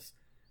is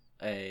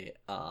a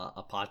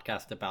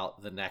podcast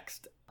about the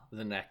next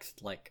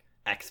like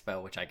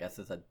expo, which I guess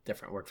is a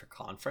different word for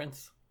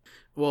conference.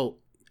 Well,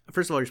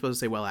 first of all, you're supposed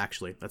to say, well,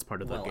 actually. That's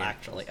part of the game. Well,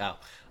 actually. Oh.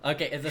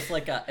 Okay, is this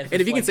like a... And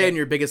if you can say it in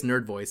your biggest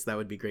nerd voice, that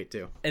would be great,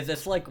 too. Is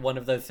this like one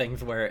of those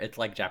things where it's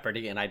like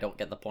Jeopardy and I don't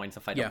get the points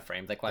if I don't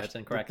frame the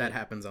question correctly? That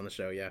happens on the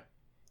show, yeah.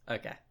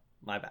 Okay,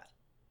 my bad.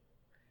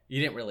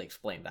 You didn't really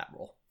explain that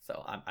rule,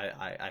 so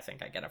I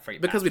think I get a free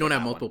pass. Because we don't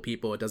have multiple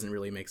people, it doesn't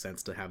really make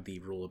sense to have the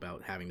rule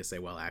about having to say,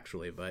 well,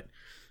 actually, but...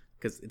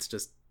 Because it's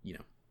just, you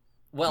know...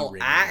 Well,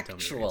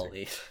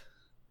 actually...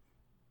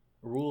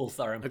 Rules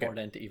are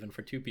important even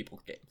for two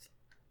people games.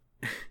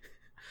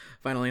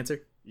 Final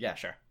answer? Yeah,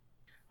 sure.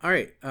 All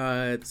right.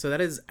 So that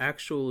is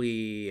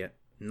actually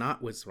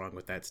not what's wrong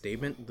with that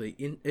statement.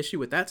 The issue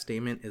with that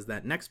statement is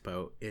that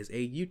Nexpo is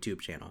a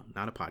YouTube channel,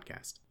 not a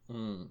podcast.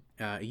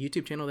 A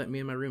YouTube channel that me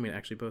and my roommate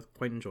actually both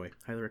quite enjoy.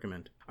 Highly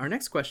recommend. Our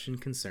next question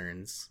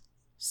concerns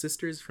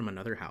Sisters from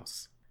Another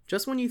House.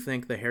 Just when you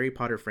think the Harry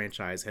Potter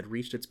franchise had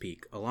reached its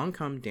peak, along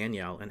come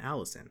Danielle and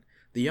Allison.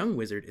 The young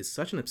wizard is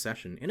such an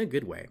obsession in a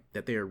good way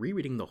that they are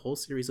rereading the whole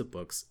series of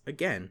books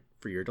again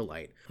for your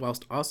delight,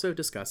 whilst also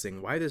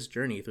discussing why this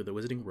journey through the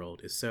wizarding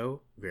world is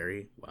so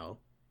very,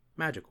 well,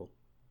 magical.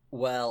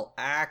 Well,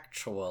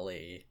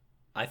 actually,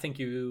 I think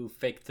you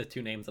faked the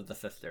two names of the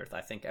sisters.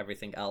 I think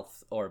everything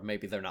else, or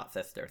maybe they're not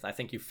sisters. I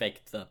think you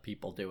faked the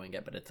people doing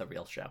it, but it's a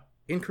real show.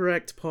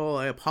 Incorrect, Paul.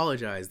 I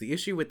apologize. The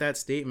issue with that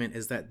statement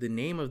is that the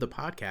name of the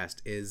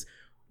podcast is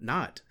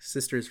not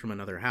Sisters from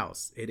Another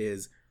House. It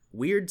is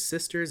Weird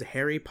Sisters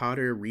Harry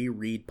Potter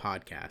Reread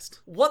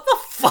Podcast. What the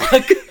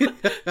fuck?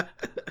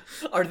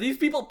 Are these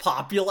people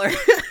popular?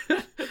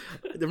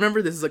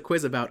 Remember, this is a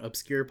quiz about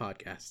obscure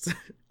podcasts.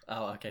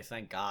 Oh, okay,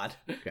 thank God.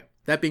 Okay.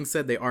 That being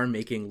said, they are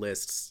making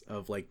lists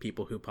of like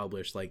people who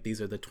publish like these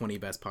are the 20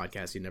 best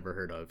podcasts you never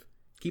heard of.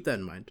 Keep that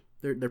in mind.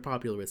 They're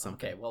popular with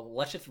something. Okay, well,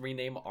 let's just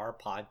rename our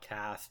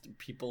podcast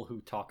People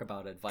Who Talk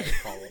About Advice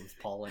Columns,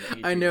 Paul and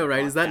Adrian. I know,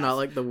 right? Podcast. Is that not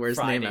like the worst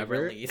Friday name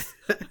ever? Release.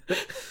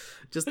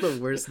 Just the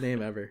worst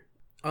name ever.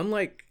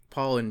 Unlike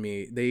Paul and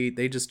me,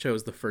 they just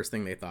chose the first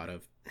thing they thought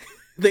of.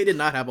 They did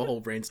not have a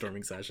whole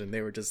brainstorming session.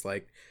 They were just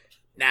like,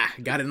 nah,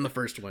 got it in the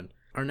first one.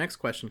 Our next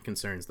question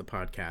concerns the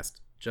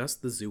podcast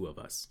Just the Zoo of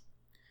Us.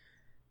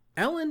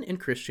 Ellen and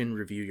Christian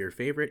review your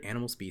favorite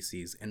animal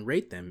species and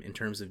rate them in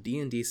terms of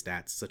D&D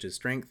stats such as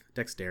strength,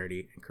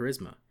 dexterity, and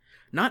charisma.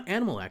 Not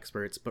animal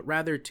experts, but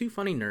rather two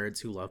funny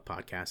nerds who love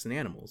podcasts and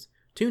animals.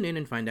 Tune in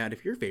and find out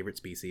if your favorite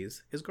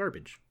species is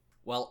garbage.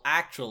 Well,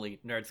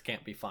 actually, nerds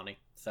can't be funny,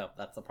 so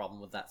that's the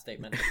problem with that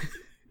statement.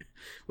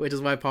 Which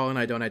is why Paul and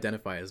I don't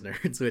identify as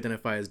nerds, we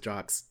identify as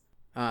jocks.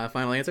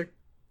 Final answer?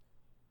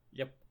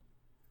 Yep.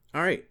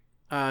 All right.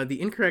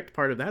 The incorrect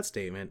part of that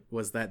statement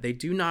was that they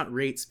do not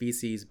rate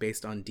species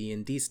based on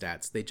D&D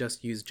stats. They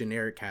just use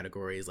generic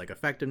categories like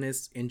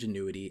effectiveness,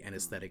 ingenuity, and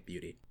aesthetic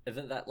beauty.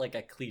 Isn't that like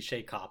a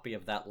cliche copy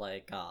of that,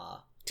 like,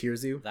 Tier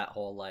Zoo? that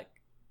whole, like...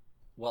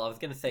 Well, I was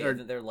gonna say,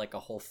 isn't there, like, a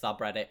whole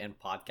subreddit and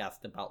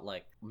podcast about,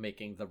 like,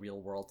 making the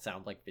real world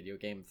sound like video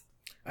games?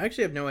 I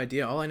actually have no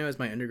idea. All I know is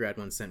my undergrad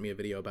one sent me a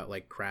video about,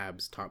 like,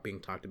 crabs being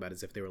talked about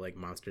as if they were, like,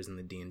 monsters in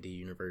the D&D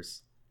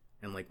universe.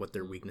 And, like, what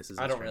their weaknesses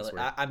and I don't strengths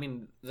really... were. I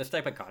mean, this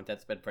type of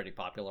content's been pretty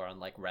popular on,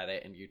 like,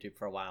 Reddit and YouTube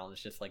for a while, and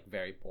it's just, like,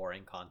 very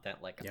boring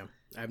content. Like, Yeah,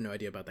 I have no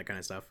idea about that kind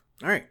of stuff.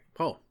 All right,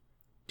 Paul.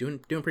 Doing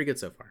pretty good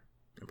so far.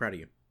 I'm proud of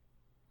you.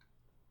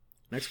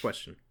 Next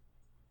question.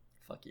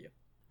 fuck you.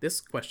 This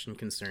question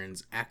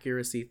concerns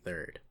Accuracy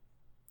Third.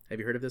 Have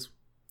you heard of this?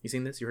 You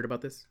seen this? You heard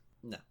about this?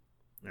 No.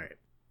 All right.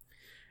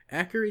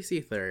 Accuracy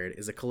Third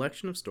is a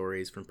collection of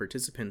stories from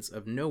participants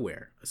of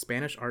Nowhere, a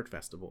Spanish art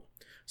festival.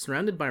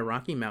 Surrounded by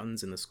rocky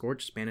mountains in the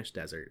scorched Spanish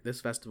desert,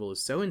 this festival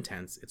is so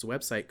intense its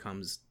website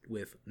comes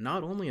with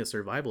not only a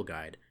survival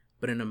guide,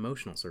 but an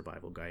emotional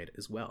survival guide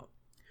as well.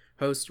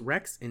 Hosts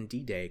Rex and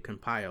D-Day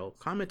compile,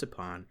 comment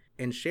upon,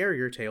 and share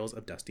your tales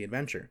of dusty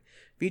adventure.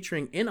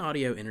 Featuring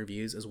in-audio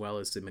interviews as well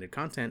as submitted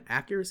content,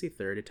 Accuracy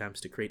Third attempts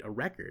to create a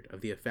record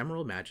of the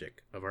ephemeral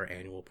magic of our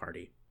annual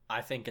party.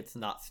 I think it's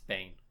not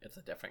Spain. It's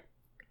a different...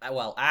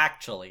 Well,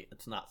 actually,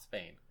 it's not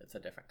Spain. It's a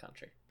different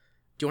country.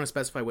 Do you want to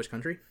specify which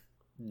country?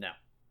 No.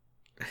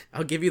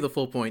 I'll give you the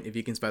full point if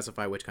you can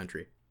specify which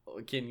country.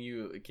 Can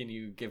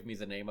you give me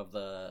the name of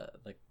the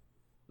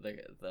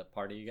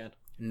party again?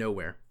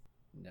 Nowhere,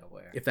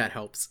 Nowhere. if that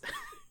helps.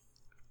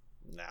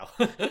 No.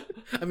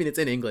 I mean, it's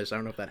in English. I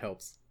don't know if that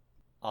helps.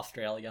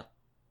 Australia.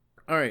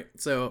 All right,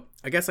 so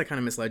I guess I kind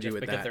of misled you Just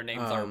with because that. their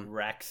names are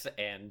Rex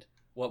and...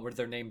 What were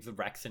their names?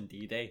 Rex and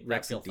D-Day?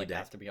 Rex that and feels like D-Day. it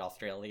has to be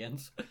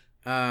Australians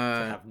to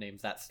Uh, have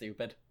names that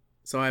stupid.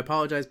 so I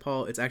apologize,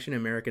 Paul. It's actually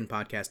an American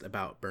podcast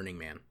about Burning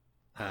Man.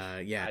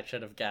 Yeah. I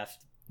should have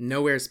guessed.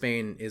 Nowhere,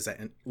 Spain is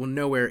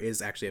Nowhere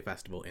is actually a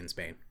festival in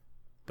Spain.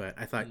 But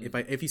I thought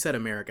if you said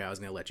America, I was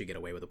gonna let you get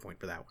away with a point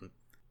for that one.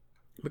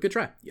 But good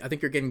try. I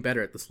think you're getting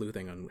better at the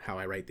sleuthing on how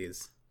I write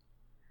these.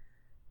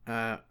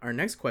 Our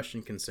next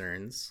question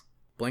concerns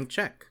Blank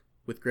Check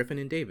with Griffin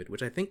and David,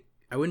 which I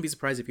wouldn't be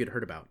surprised if you'd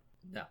heard about.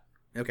 No.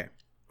 Okay,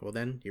 well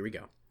then, here we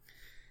go.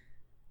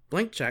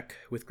 Blank Check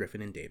with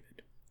Griffin and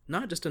David.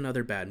 Not just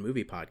another bad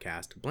movie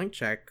podcast, Blank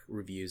Check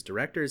reviews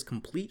directors'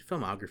 complete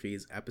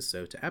filmographies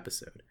episode to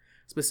episode,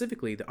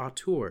 specifically the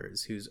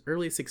auteurs whose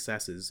early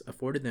successes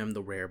afforded them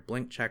the rare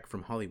blank check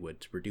from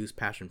Hollywood to produce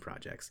passion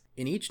projects.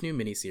 In each new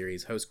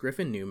miniseries, hosts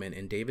Griffin Newman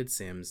and David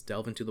Sims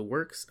delve into the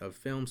works of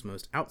film's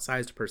most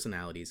outsized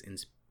personalities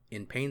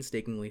in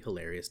painstakingly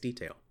hilarious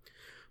detail.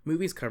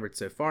 Movies covered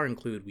so far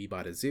include We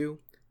Bought a Zoo,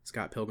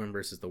 Scott Pilgrim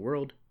vs. the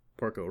World,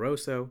 Porco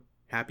Rosso,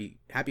 Happy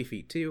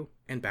Feet 2,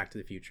 and Back to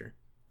the Future.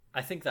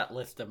 I think that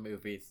list of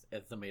movies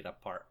is the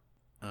made-up part.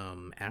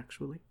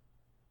 Actually?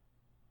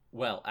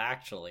 Well,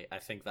 actually, I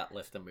think that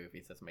list of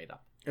movies is made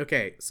up.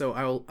 Okay, so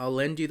I'll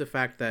lend you the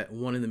fact that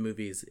one of the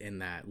movies in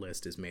that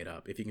list is made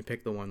up, if you can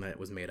pick the one that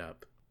was made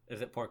up.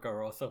 Is it Porco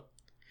Rosso?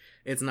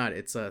 It's not.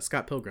 It's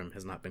Scott Pilgrim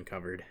has not been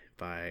covered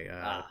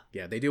by...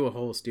 Yeah, they do a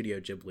whole Studio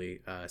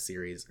Ghibli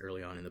series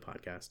early on in the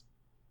podcast.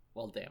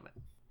 Well, damn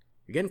it.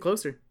 You're getting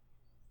closer.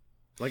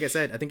 Like I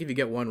said, I think if you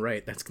get one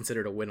right, that's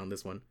considered a win on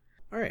this one.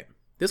 All right.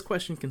 This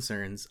question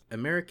concerns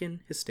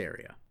American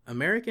Hysteria.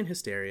 American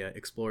Hysteria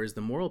explores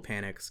the moral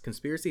panics,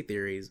 conspiracy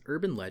theories,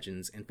 urban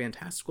legends, and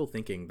fantastical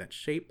thinking that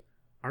shape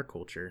our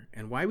culture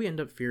and why we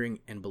end up fearing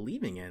and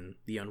believing in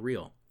the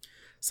unreal.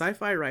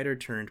 Sci-fi writer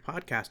turned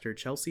podcaster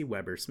Chelsea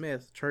Weber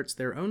Smith charts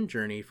their own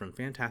journey from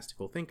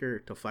fantastical thinker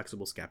to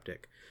flexible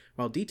skeptic,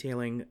 while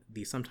detailing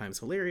the sometimes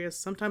hilarious,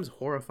 sometimes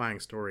horrifying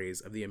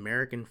stories of the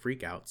American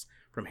freakouts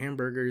from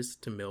hamburgers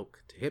to milk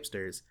to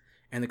hipsters,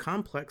 and the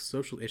complex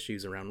social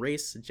issues around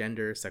race,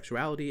 gender,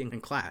 sexuality,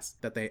 and class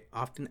that they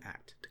often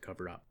act to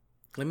cover up.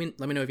 Let me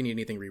know if you need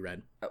anything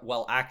reread.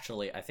 Well,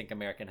 actually, I think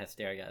American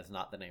Hysteria is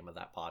not the name of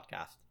that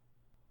podcast.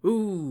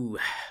 Ooh,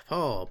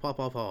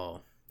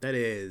 Paul. That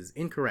is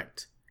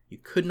incorrect. You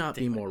could not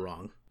be more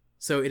wrong.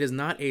 So it is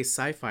not a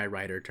sci-fi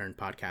writer turned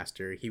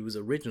podcaster. He was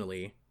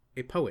originally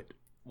a poet.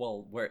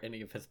 Well, were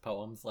any of his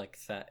poems, like,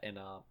 set in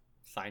a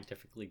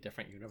scientifically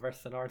different universe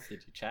than ours?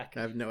 Did you check?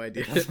 I have no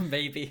idea.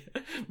 maybe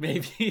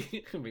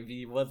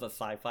he was a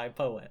sci-fi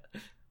poet,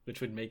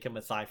 which would make him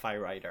a sci-fi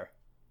writer.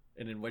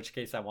 And in which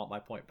case, I want my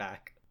point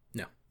back.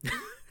 No,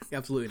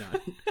 absolutely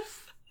not.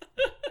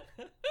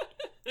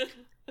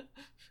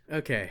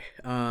 Okay.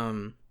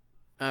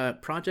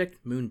 Project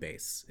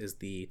Moonbase is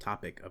the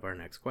topic of our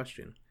next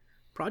question.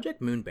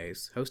 Project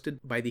Moonbase, hosted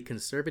by the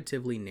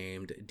conservatively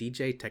named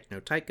DJ Techno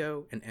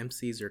Tycho and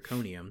MC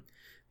Zirconium,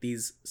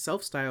 these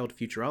self-styled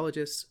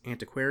futurologists,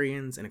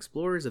 antiquarians, and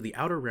explorers of the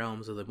outer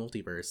realms of the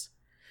multiverse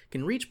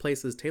can reach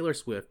places Taylor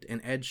Swift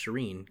and Ed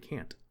Sheeran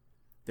can't.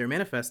 Their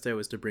manifesto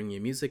is to bring you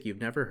music you've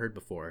never heard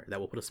before that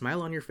will put a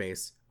smile on your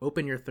face,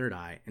 open your third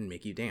eye, and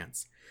make you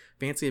dance.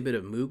 Fancy a bit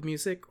of Moog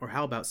music, or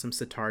how about some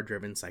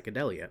sitar-driven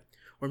psychedelia?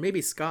 Or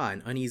maybe ska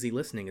and uneasy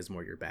listening is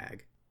more your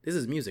bag. This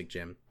is music,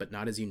 Jim, but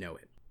not as you know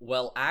it.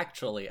 Well,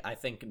 actually, I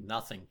think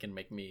nothing can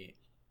make me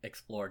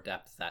explore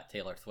depths that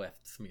Taylor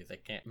Swift's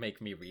music can't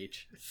make me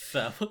reach.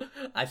 So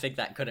I think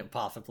that couldn't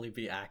possibly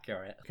be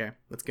accurate. Okay,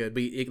 that's good.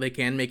 But they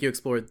can make you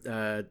explore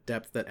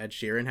depth that Ed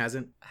Sheeran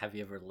hasn't. Have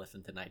you ever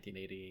listened to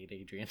 1988,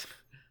 Adrian?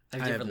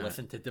 Have you ever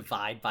listened to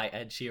Divide by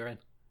Ed Sheeran?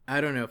 I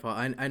don't know, Paul.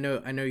 I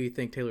know you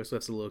think Taylor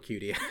Swift's a little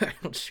cutie. I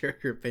don't share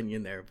your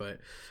opinion there, but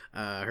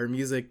her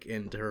music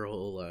and her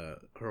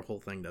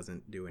whole thing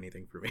doesn't do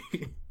anything for me.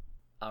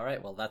 All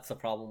right, well, that's the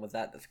problem with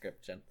that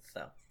description.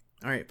 So,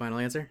 all right, final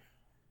answer.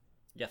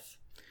 Yes.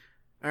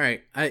 All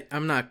right,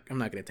 I'm not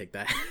gonna take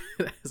that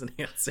as an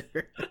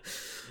answer.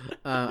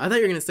 I thought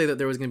you were gonna say that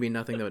there was gonna be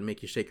nothing that would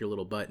make you shake your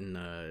little butt and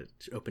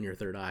open your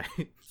third eye.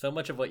 So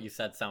much of what you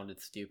said sounded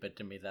stupid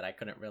to me that I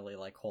couldn't really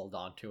hold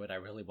on to it. I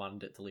really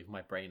wanted it to leave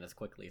my brain as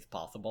quickly as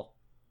possible.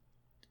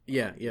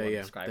 Yeah.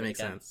 That makes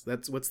sense.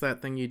 What's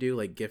that thing you do,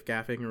 like gift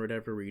gaffing or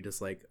whatever, where you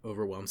just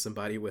overwhelm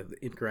somebody with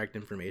incorrect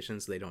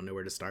information so they don't know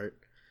where to start.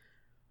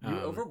 You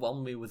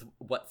overwhelmed me with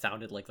what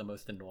sounded like the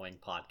most annoying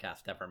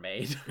podcast ever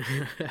made.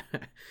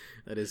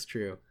 That is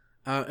true.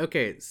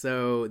 Okay,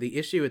 so the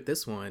issue with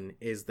this one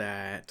is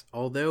that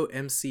although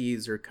MC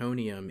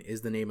Zirconium is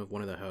the name of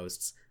one of the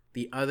hosts,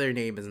 the other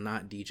name is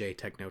not DJ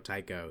Techno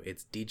Tycho,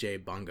 it's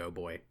DJ Bongo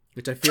Boy,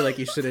 which I feel like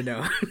you should have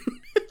known.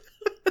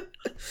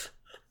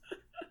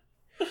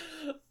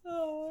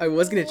 I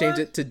was going to change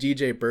it to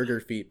DJ Burger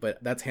Feet,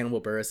 but that's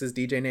Hannibal Buress'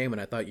 DJ name,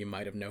 and I thought you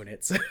might have known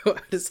it, so I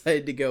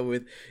decided to go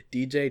with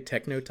DJ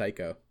Techno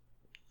Tycho.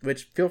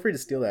 Which, feel free to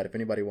steal that if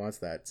anybody wants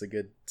that. It's a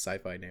good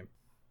sci-fi name.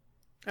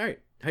 Alright,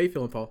 how you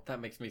feeling, Paul? That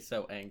makes me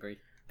so angry.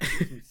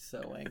 Makes me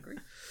so angry.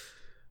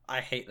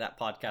 I hate that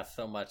podcast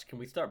so much. Can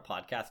we start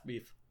podcast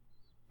beef?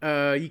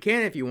 You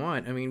can if you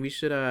want. I mean, we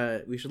should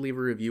leave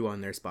a review on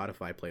their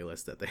Spotify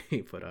playlist that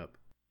they put up.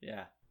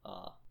 Yeah.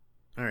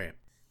 Alright.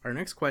 Our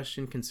next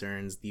question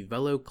concerns the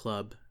Velo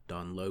Club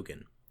Don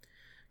Logan.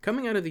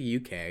 Coming out of the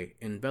UK,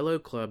 in Velo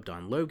Club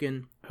Don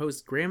Logan,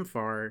 hosts Graham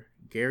Farr,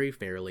 Gary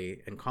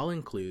Fairley, and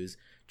Colin Clues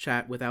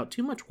chat without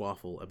too much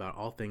waffle about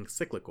all things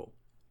cyclical.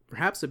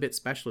 Perhaps a bit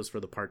specialist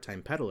for the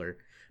part-time peddler,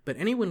 but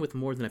anyone with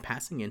more than a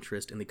passing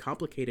interest in the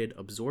complicated,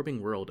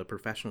 absorbing world of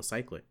professional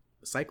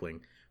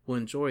cycling will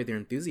enjoy their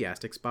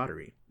enthusiastic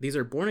spottery. These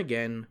are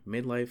born-again,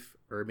 midlife,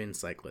 urban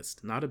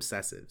cyclists, not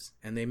obsessives,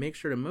 and they make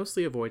sure to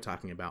mostly avoid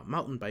talking about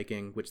mountain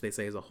biking, which they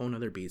say is a whole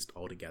nother beast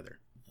altogether.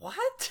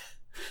 What?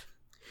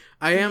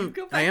 I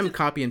am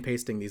copy and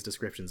pasting these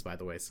descriptions, by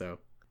the way, so...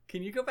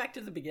 Can you go back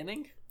to the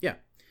beginning? Yeah.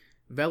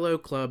 Velo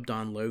Club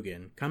Don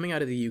Logan. Coming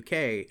out of the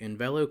UK, in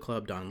Velo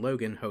Club Don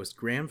Logan host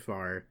Graham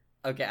Farr...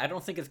 Okay, I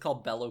don't think it's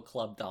called Velo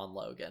Club Don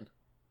Logan.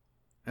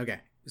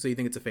 Okay, so you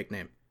think it's a fake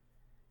name?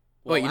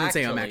 Well, wait, you didn't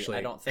say actually.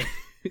 I don't think...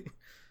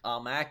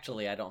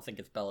 actually, I don't think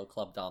it's Velo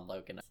Club Don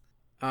Logan.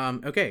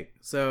 Okay,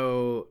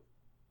 so...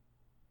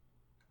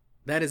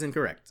 That is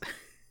incorrect.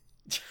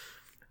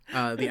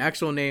 The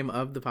actual name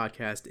of the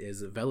podcast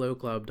is Velo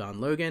Club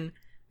Don Logan.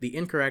 The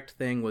incorrect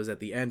thing was at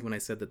the end when I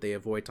said that they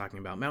avoid talking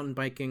about mountain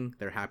biking.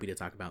 They're happy to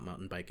talk about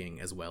mountain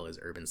biking as well as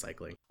urban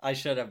cycling. I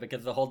should have,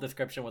 because the whole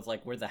description was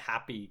we're the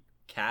happy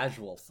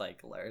casual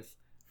cyclers.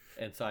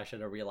 And so I should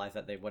have realized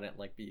that they wouldn't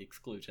be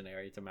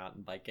exclusionary to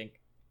mountain biking.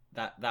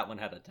 That one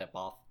had a tip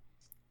off.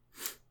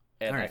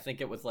 And right. I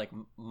think it was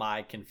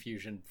my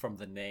confusion from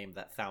the name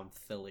that sounds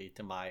silly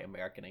to my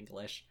American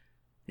English.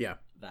 Yeah.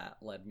 That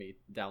led me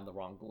down the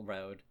wrong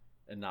road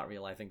and not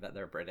realizing that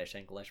they're British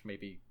English.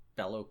 Maybe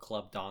Velo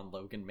Club Don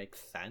Logan makes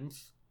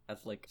sense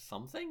as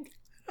something?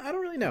 I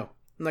don't really know.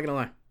 I'm not gonna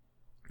lie.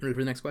 Ready for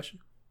the next question?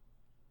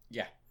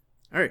 Yeah.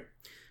 Alright.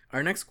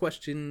 Our next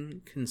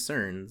question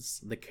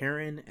concerns the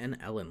Karen and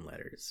Ellen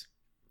letters.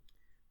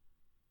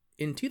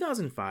 In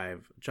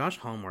 2005, Josh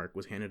Hallmark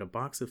was handed a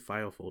box of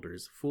file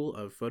folders full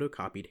of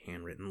photocopied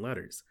handwritten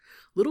letters.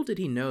 Little did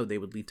he know they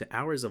would lead to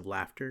hours of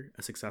laughter,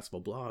 a successful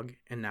blog,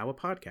 and now a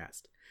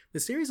podcast. The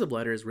series of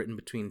letters written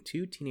between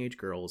two teenage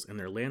girls and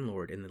their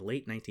landlord in the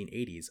late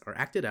 1980s are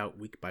acted out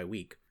week by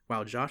week,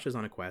 while Josh is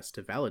on a quest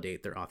to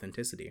validate their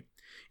authenticity.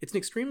 It's an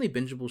extremely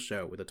bingeable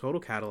show with a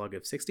total catalog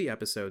of 60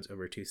 episodes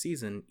over 2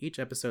 seasons, each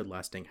episode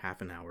lasting half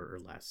an hour or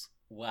less.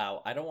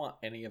 Wow, I don't want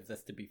any of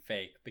this to be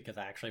fake because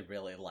I actually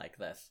really like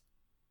this.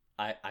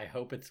 I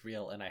hope it's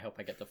real, and I hope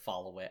I get to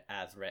follow it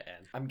as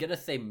written. I'm gonna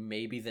say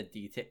maybe the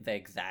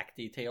exact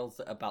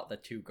details about the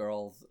two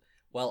girls.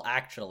 Well,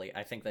 actually,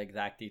 I think the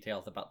exact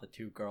details about the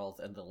two girls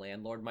and the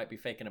landlord might be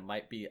fake, and it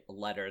might be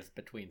letters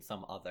between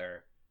some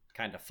other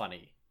kind of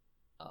funny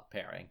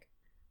pairing.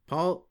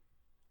 Paul,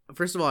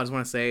 first of all, I just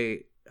want to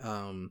say,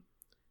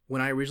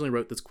 when I originally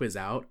wrote this quiz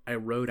out, I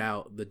wrote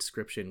out the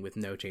description with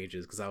no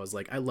changes because I was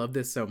like, I love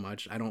this so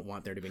much. I don't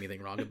want there to be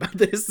anything wrong about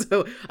this.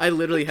 So I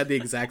literally had the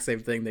exact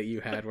same thing that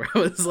you had, where I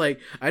was like,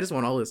 I just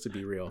want all this to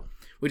be real,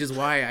 which is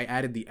why I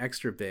added the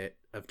extra bit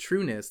of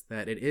trueness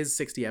that it is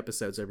 60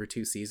 episodes over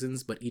 2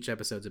 seasons, but each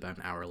episode's about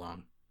an hour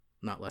long,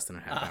 not less than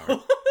a half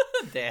hour.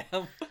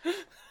 Damn.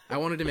 I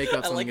wanted to make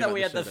up something. I like about that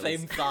we had the show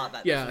same thought.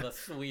 That yeah, this was a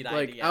sweet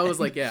like, idea. I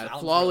was like, yeah,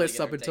 Sounds flawless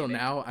really up until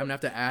entertaining. now. I'm gonna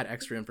have to add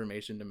extra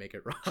information to make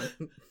it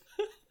wrong.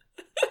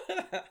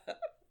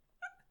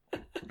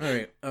 All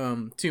right,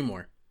 2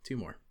 more.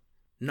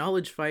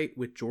 Knowledge Fight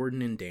with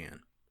Jordan and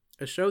Dan.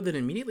 A show that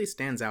immediately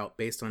stands out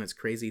based on its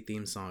crazy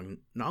theme song.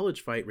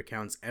 Knowledge Fight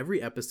recounts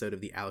every episode of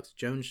The Alex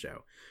Jones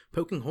Show,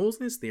 poking holes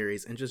in his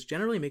theories and just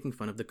generally making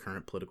fun of the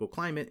current political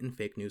climate and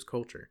fake news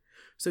culture.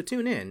 So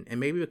tune in and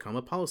maybe become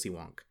a policy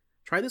wonk.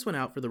 Try this one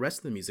out for the rest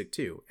of the music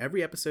too.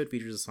 Every episode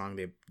features a song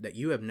that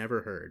you have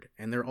never heard,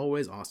 and they're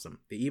always awesome.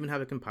 They even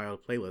have a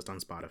compiled playlist on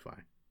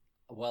Spotify.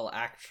 Well,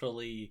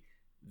 actually,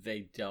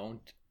 they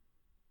don't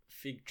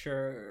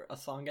feature a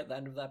song at the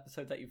end of the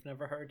episode that you've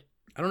never heard.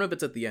 I don't know if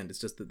it's at the end, it's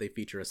just that they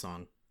feature a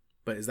song.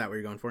 But is that what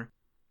you're going for?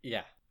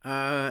 Yeah.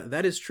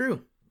 That is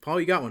true. Paul,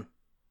 you got one.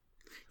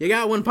 You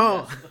got one,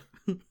 Paul!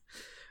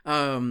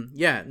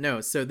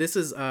 Yes. So this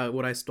is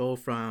what I stole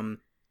from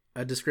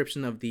a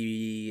description of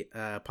the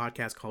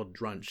podcast called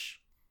Drunch,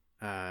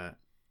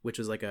 which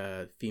is like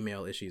a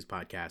female issues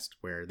podcast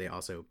where they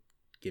also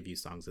give you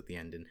songs at the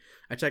end. And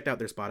I checked out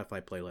their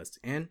Spotify playlist,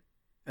 and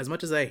as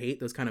much as I hate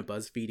those kind of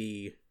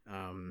BuzzFeedy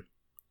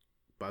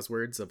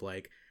buzzwords of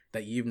like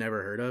that you've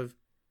never heard of,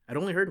 I'd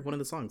only heard one of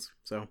the songs,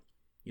 so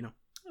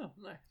Oh,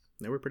 nice.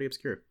 they were pretty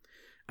obscure.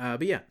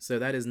 But yeah, so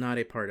that is not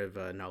a part of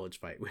Knowledge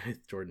Fight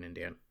with Jordan and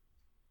Dan.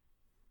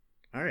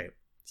 All right,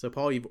 so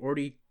Paul, you've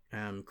already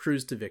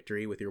cruised to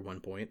victory with your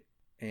 1 point,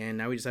 and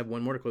now we just have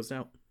one more to close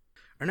out.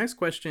 Our next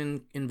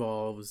question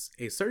involves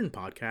a certain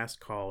podcast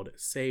called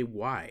Say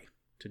Why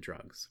to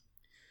Drugs.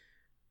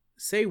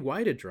 Say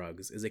Why to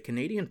Drugs is a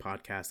Canadian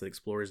podcast that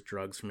explores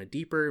drugs from a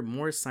deeper,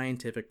 more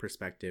scientific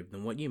perspective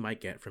than what you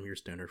might get from your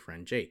stoner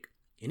friend Jake.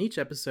 In each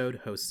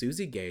episode, host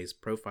Susie Gaze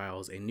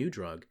profiles a new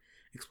drug,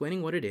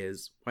 explaining what it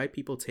is, why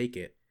people take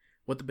it,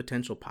 what the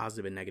potential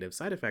positive and negative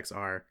side effects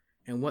are,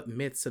 and what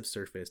myths have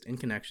surfaced in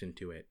connection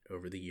to it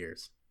over the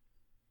years.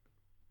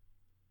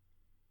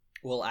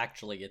 Well,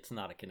 actually, it's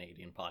not a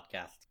Canadian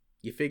podcast.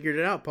 You figured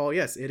it out, Paul.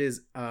 Yes, it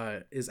is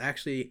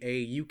actually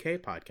a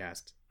UK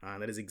podcast.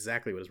 That is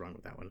exactly what is wrong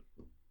with that one.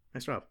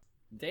 Nice job.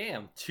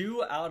 Damn,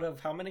 2 out of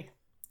how many?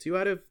 2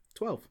 out of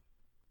 12.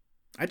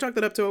 I chalked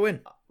that up to a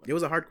win. It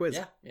was a hard quiz.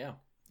 Yeah.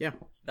 Yeah.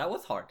 That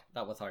was hard.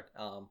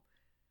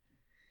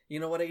 You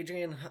know what,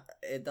 Adrian?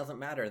 It doesn't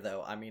matter,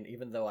 though. I mean,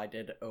 even though I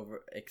did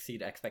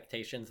exceed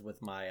expectations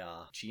with my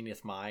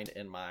genius mind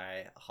and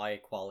my high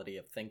quality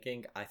of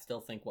thinking, I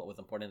still think what was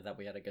important is that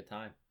we had a good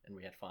time and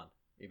we had fun,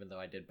 even though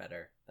I did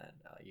better than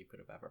you could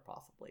have ever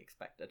possibly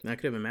expected. I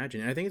could have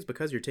imagined. And I think it's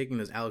because you're taking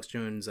those Alex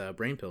Jones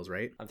brain pills,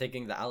 right? I'm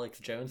taking the Alex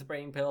Jones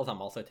brain pills.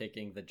 I'm also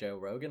taking the Joe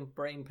Rogan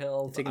brain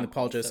pills. Taking the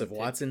Paul Joseph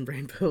Watson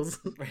brain pills.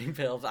 Brain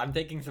pills. I'm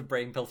taking some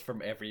brain pills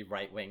from every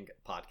right-wing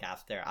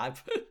podcast there.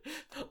 I've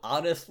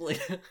honestly,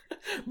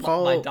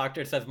 Paul, my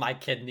doctor says my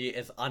kidney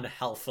is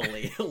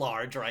unhealthily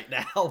large right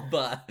now,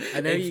 but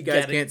I know it's you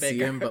guys getting can't see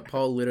bigger. him, but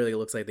Paul literally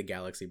looks like the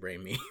Galaxy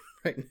Brain meme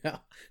right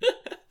now.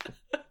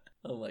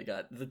 Oh my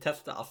god, the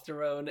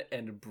testosterone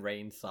and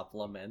brain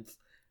supplements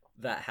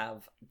that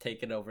have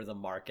taken over the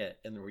market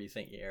in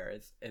recent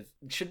years is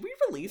should we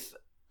release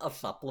a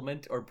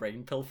supplement or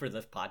brain pill for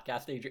this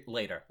podcast, Adrian?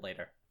 Later,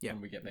 Yeah,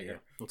 when we get bigger. Yeah,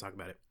 we'll talk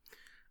about it.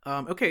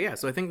 Okay, yeah,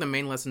 so I think the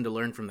main lesson to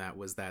learn from that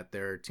was that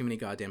there are too many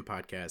goddamn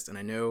podcasts, and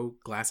I know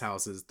glass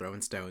houses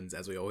throwing stones,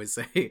 as we always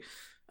say,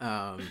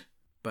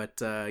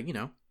 but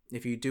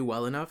if you do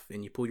well enough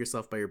and you pull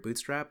yourself by your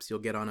bootstraps, you'll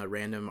get on a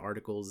random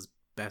article's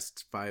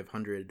best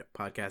 500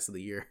 podcasts of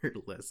the year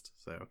list.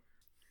 So,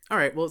 all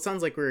right, well, it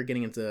sounds like we're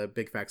getting into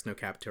big facts, no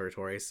cap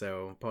territory.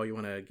 So, Paul, you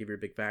want to give your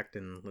big fact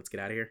and let's get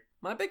out of here?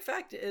 My big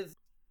fact is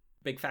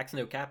Big Facts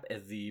No Cap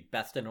is the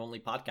best and only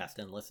podcast,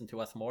 and listen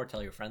to us more,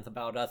 tell your friends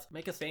about us,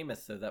 make us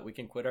famous so that we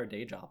can quit our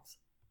day jobs.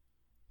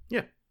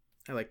 Yeah,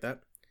 I like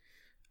that.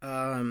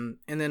 And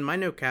then my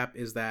no cap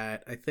is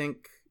that I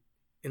think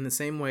in the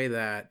same way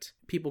that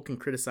people can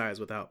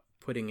criticize without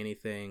putting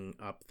anything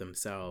up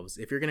themselves,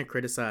 if you're going to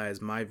criticize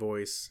my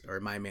voice or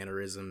my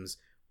mannerisms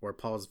or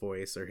Paul's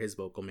voice or his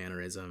vocal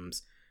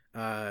mannerisms,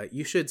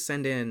 you should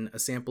send in a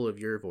sample of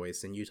your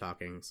voice and you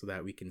talking so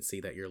that we can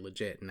see that you're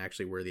legit and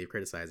actually worthy of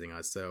criticizing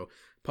us. So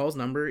Paul's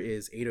number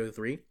is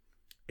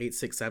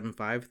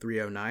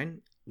 803-8675-309.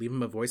 Leave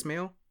him a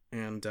voicemail,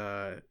 and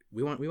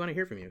we want to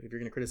hear from you if you're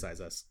going to criticize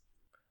us.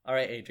 All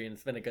right, Adrian,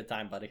 it's been a good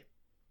time, buddy.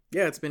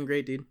 Yeah, it's been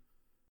great, dude.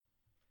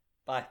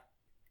 Bye.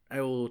 I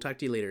will talk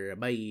to you later.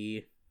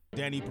 Bye.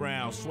 Danny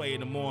Brown, Sway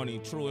in the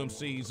Morning, True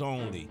MCs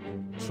only.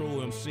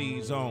 True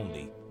MCs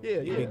only.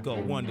 Yeah. Here we go,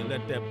 Wonder,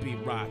 let that beat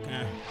rock,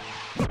 huh?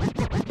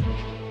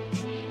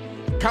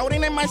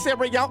 Codeine in my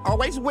cereal,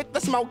 always with the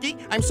smoky.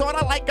 I'm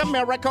sorta like a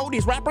miracle.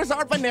 These rappers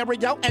are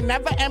venereal and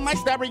never in my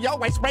stereo.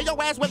 I spray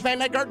your ass with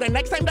vinegar the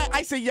next time that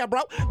I see ya,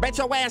 bro. Bet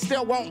your ass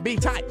still won't be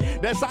tight.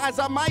 The size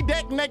of my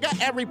dick,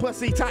 nigga, every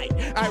pussy tight.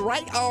 I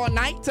write all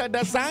night till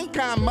the sun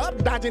come up.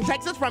 Dodging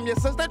texts from your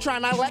sister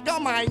tryna let go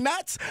my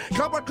nuts.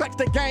 Cover clutch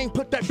the game,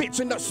 put that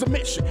bitch in the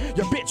submission.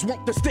 Your bitch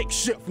want the stick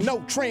shift, no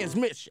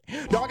transmission.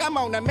 Dog, I'm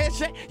on a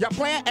mission. You're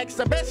playing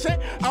exhibition.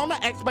 On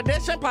an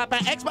expedition,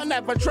 poppin' X but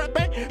never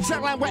trippin'.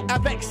 Chillin' with a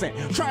vixen,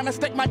 tryna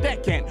stick my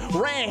dick in.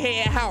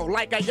 Redhead hoe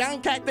like a young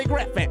Kathy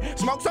Griffin.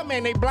 Smoke so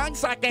many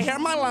blunts I can hear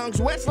my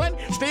lungs whistling.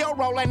 Still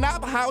rolling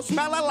up, house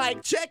smelling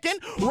like chicken.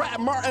 Rap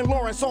Martin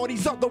Lawrence, all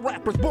these other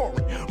rappers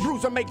boring.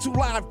 Bruiser make 2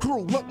 Live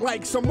Crew look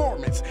like some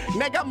Mormons.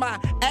 Nigga, my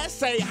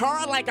essay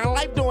hard like a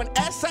life doing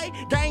essay.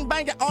 Gang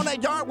banging on a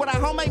yard with a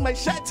homemade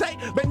machete.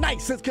 Been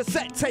nice since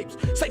cassette tapes.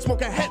 Say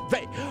smoking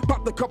heavy.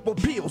 Popped a couple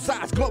pills,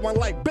 eyes glowing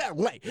like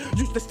ballet.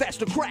 Used to stash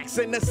the cracks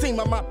in the seam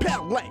of my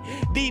palate.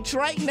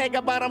 Detroit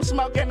nigga, but I'm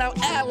smoking out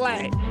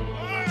LA.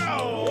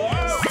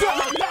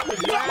 Stop it!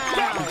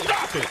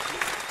 Stop it!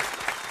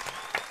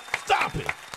 Stop it!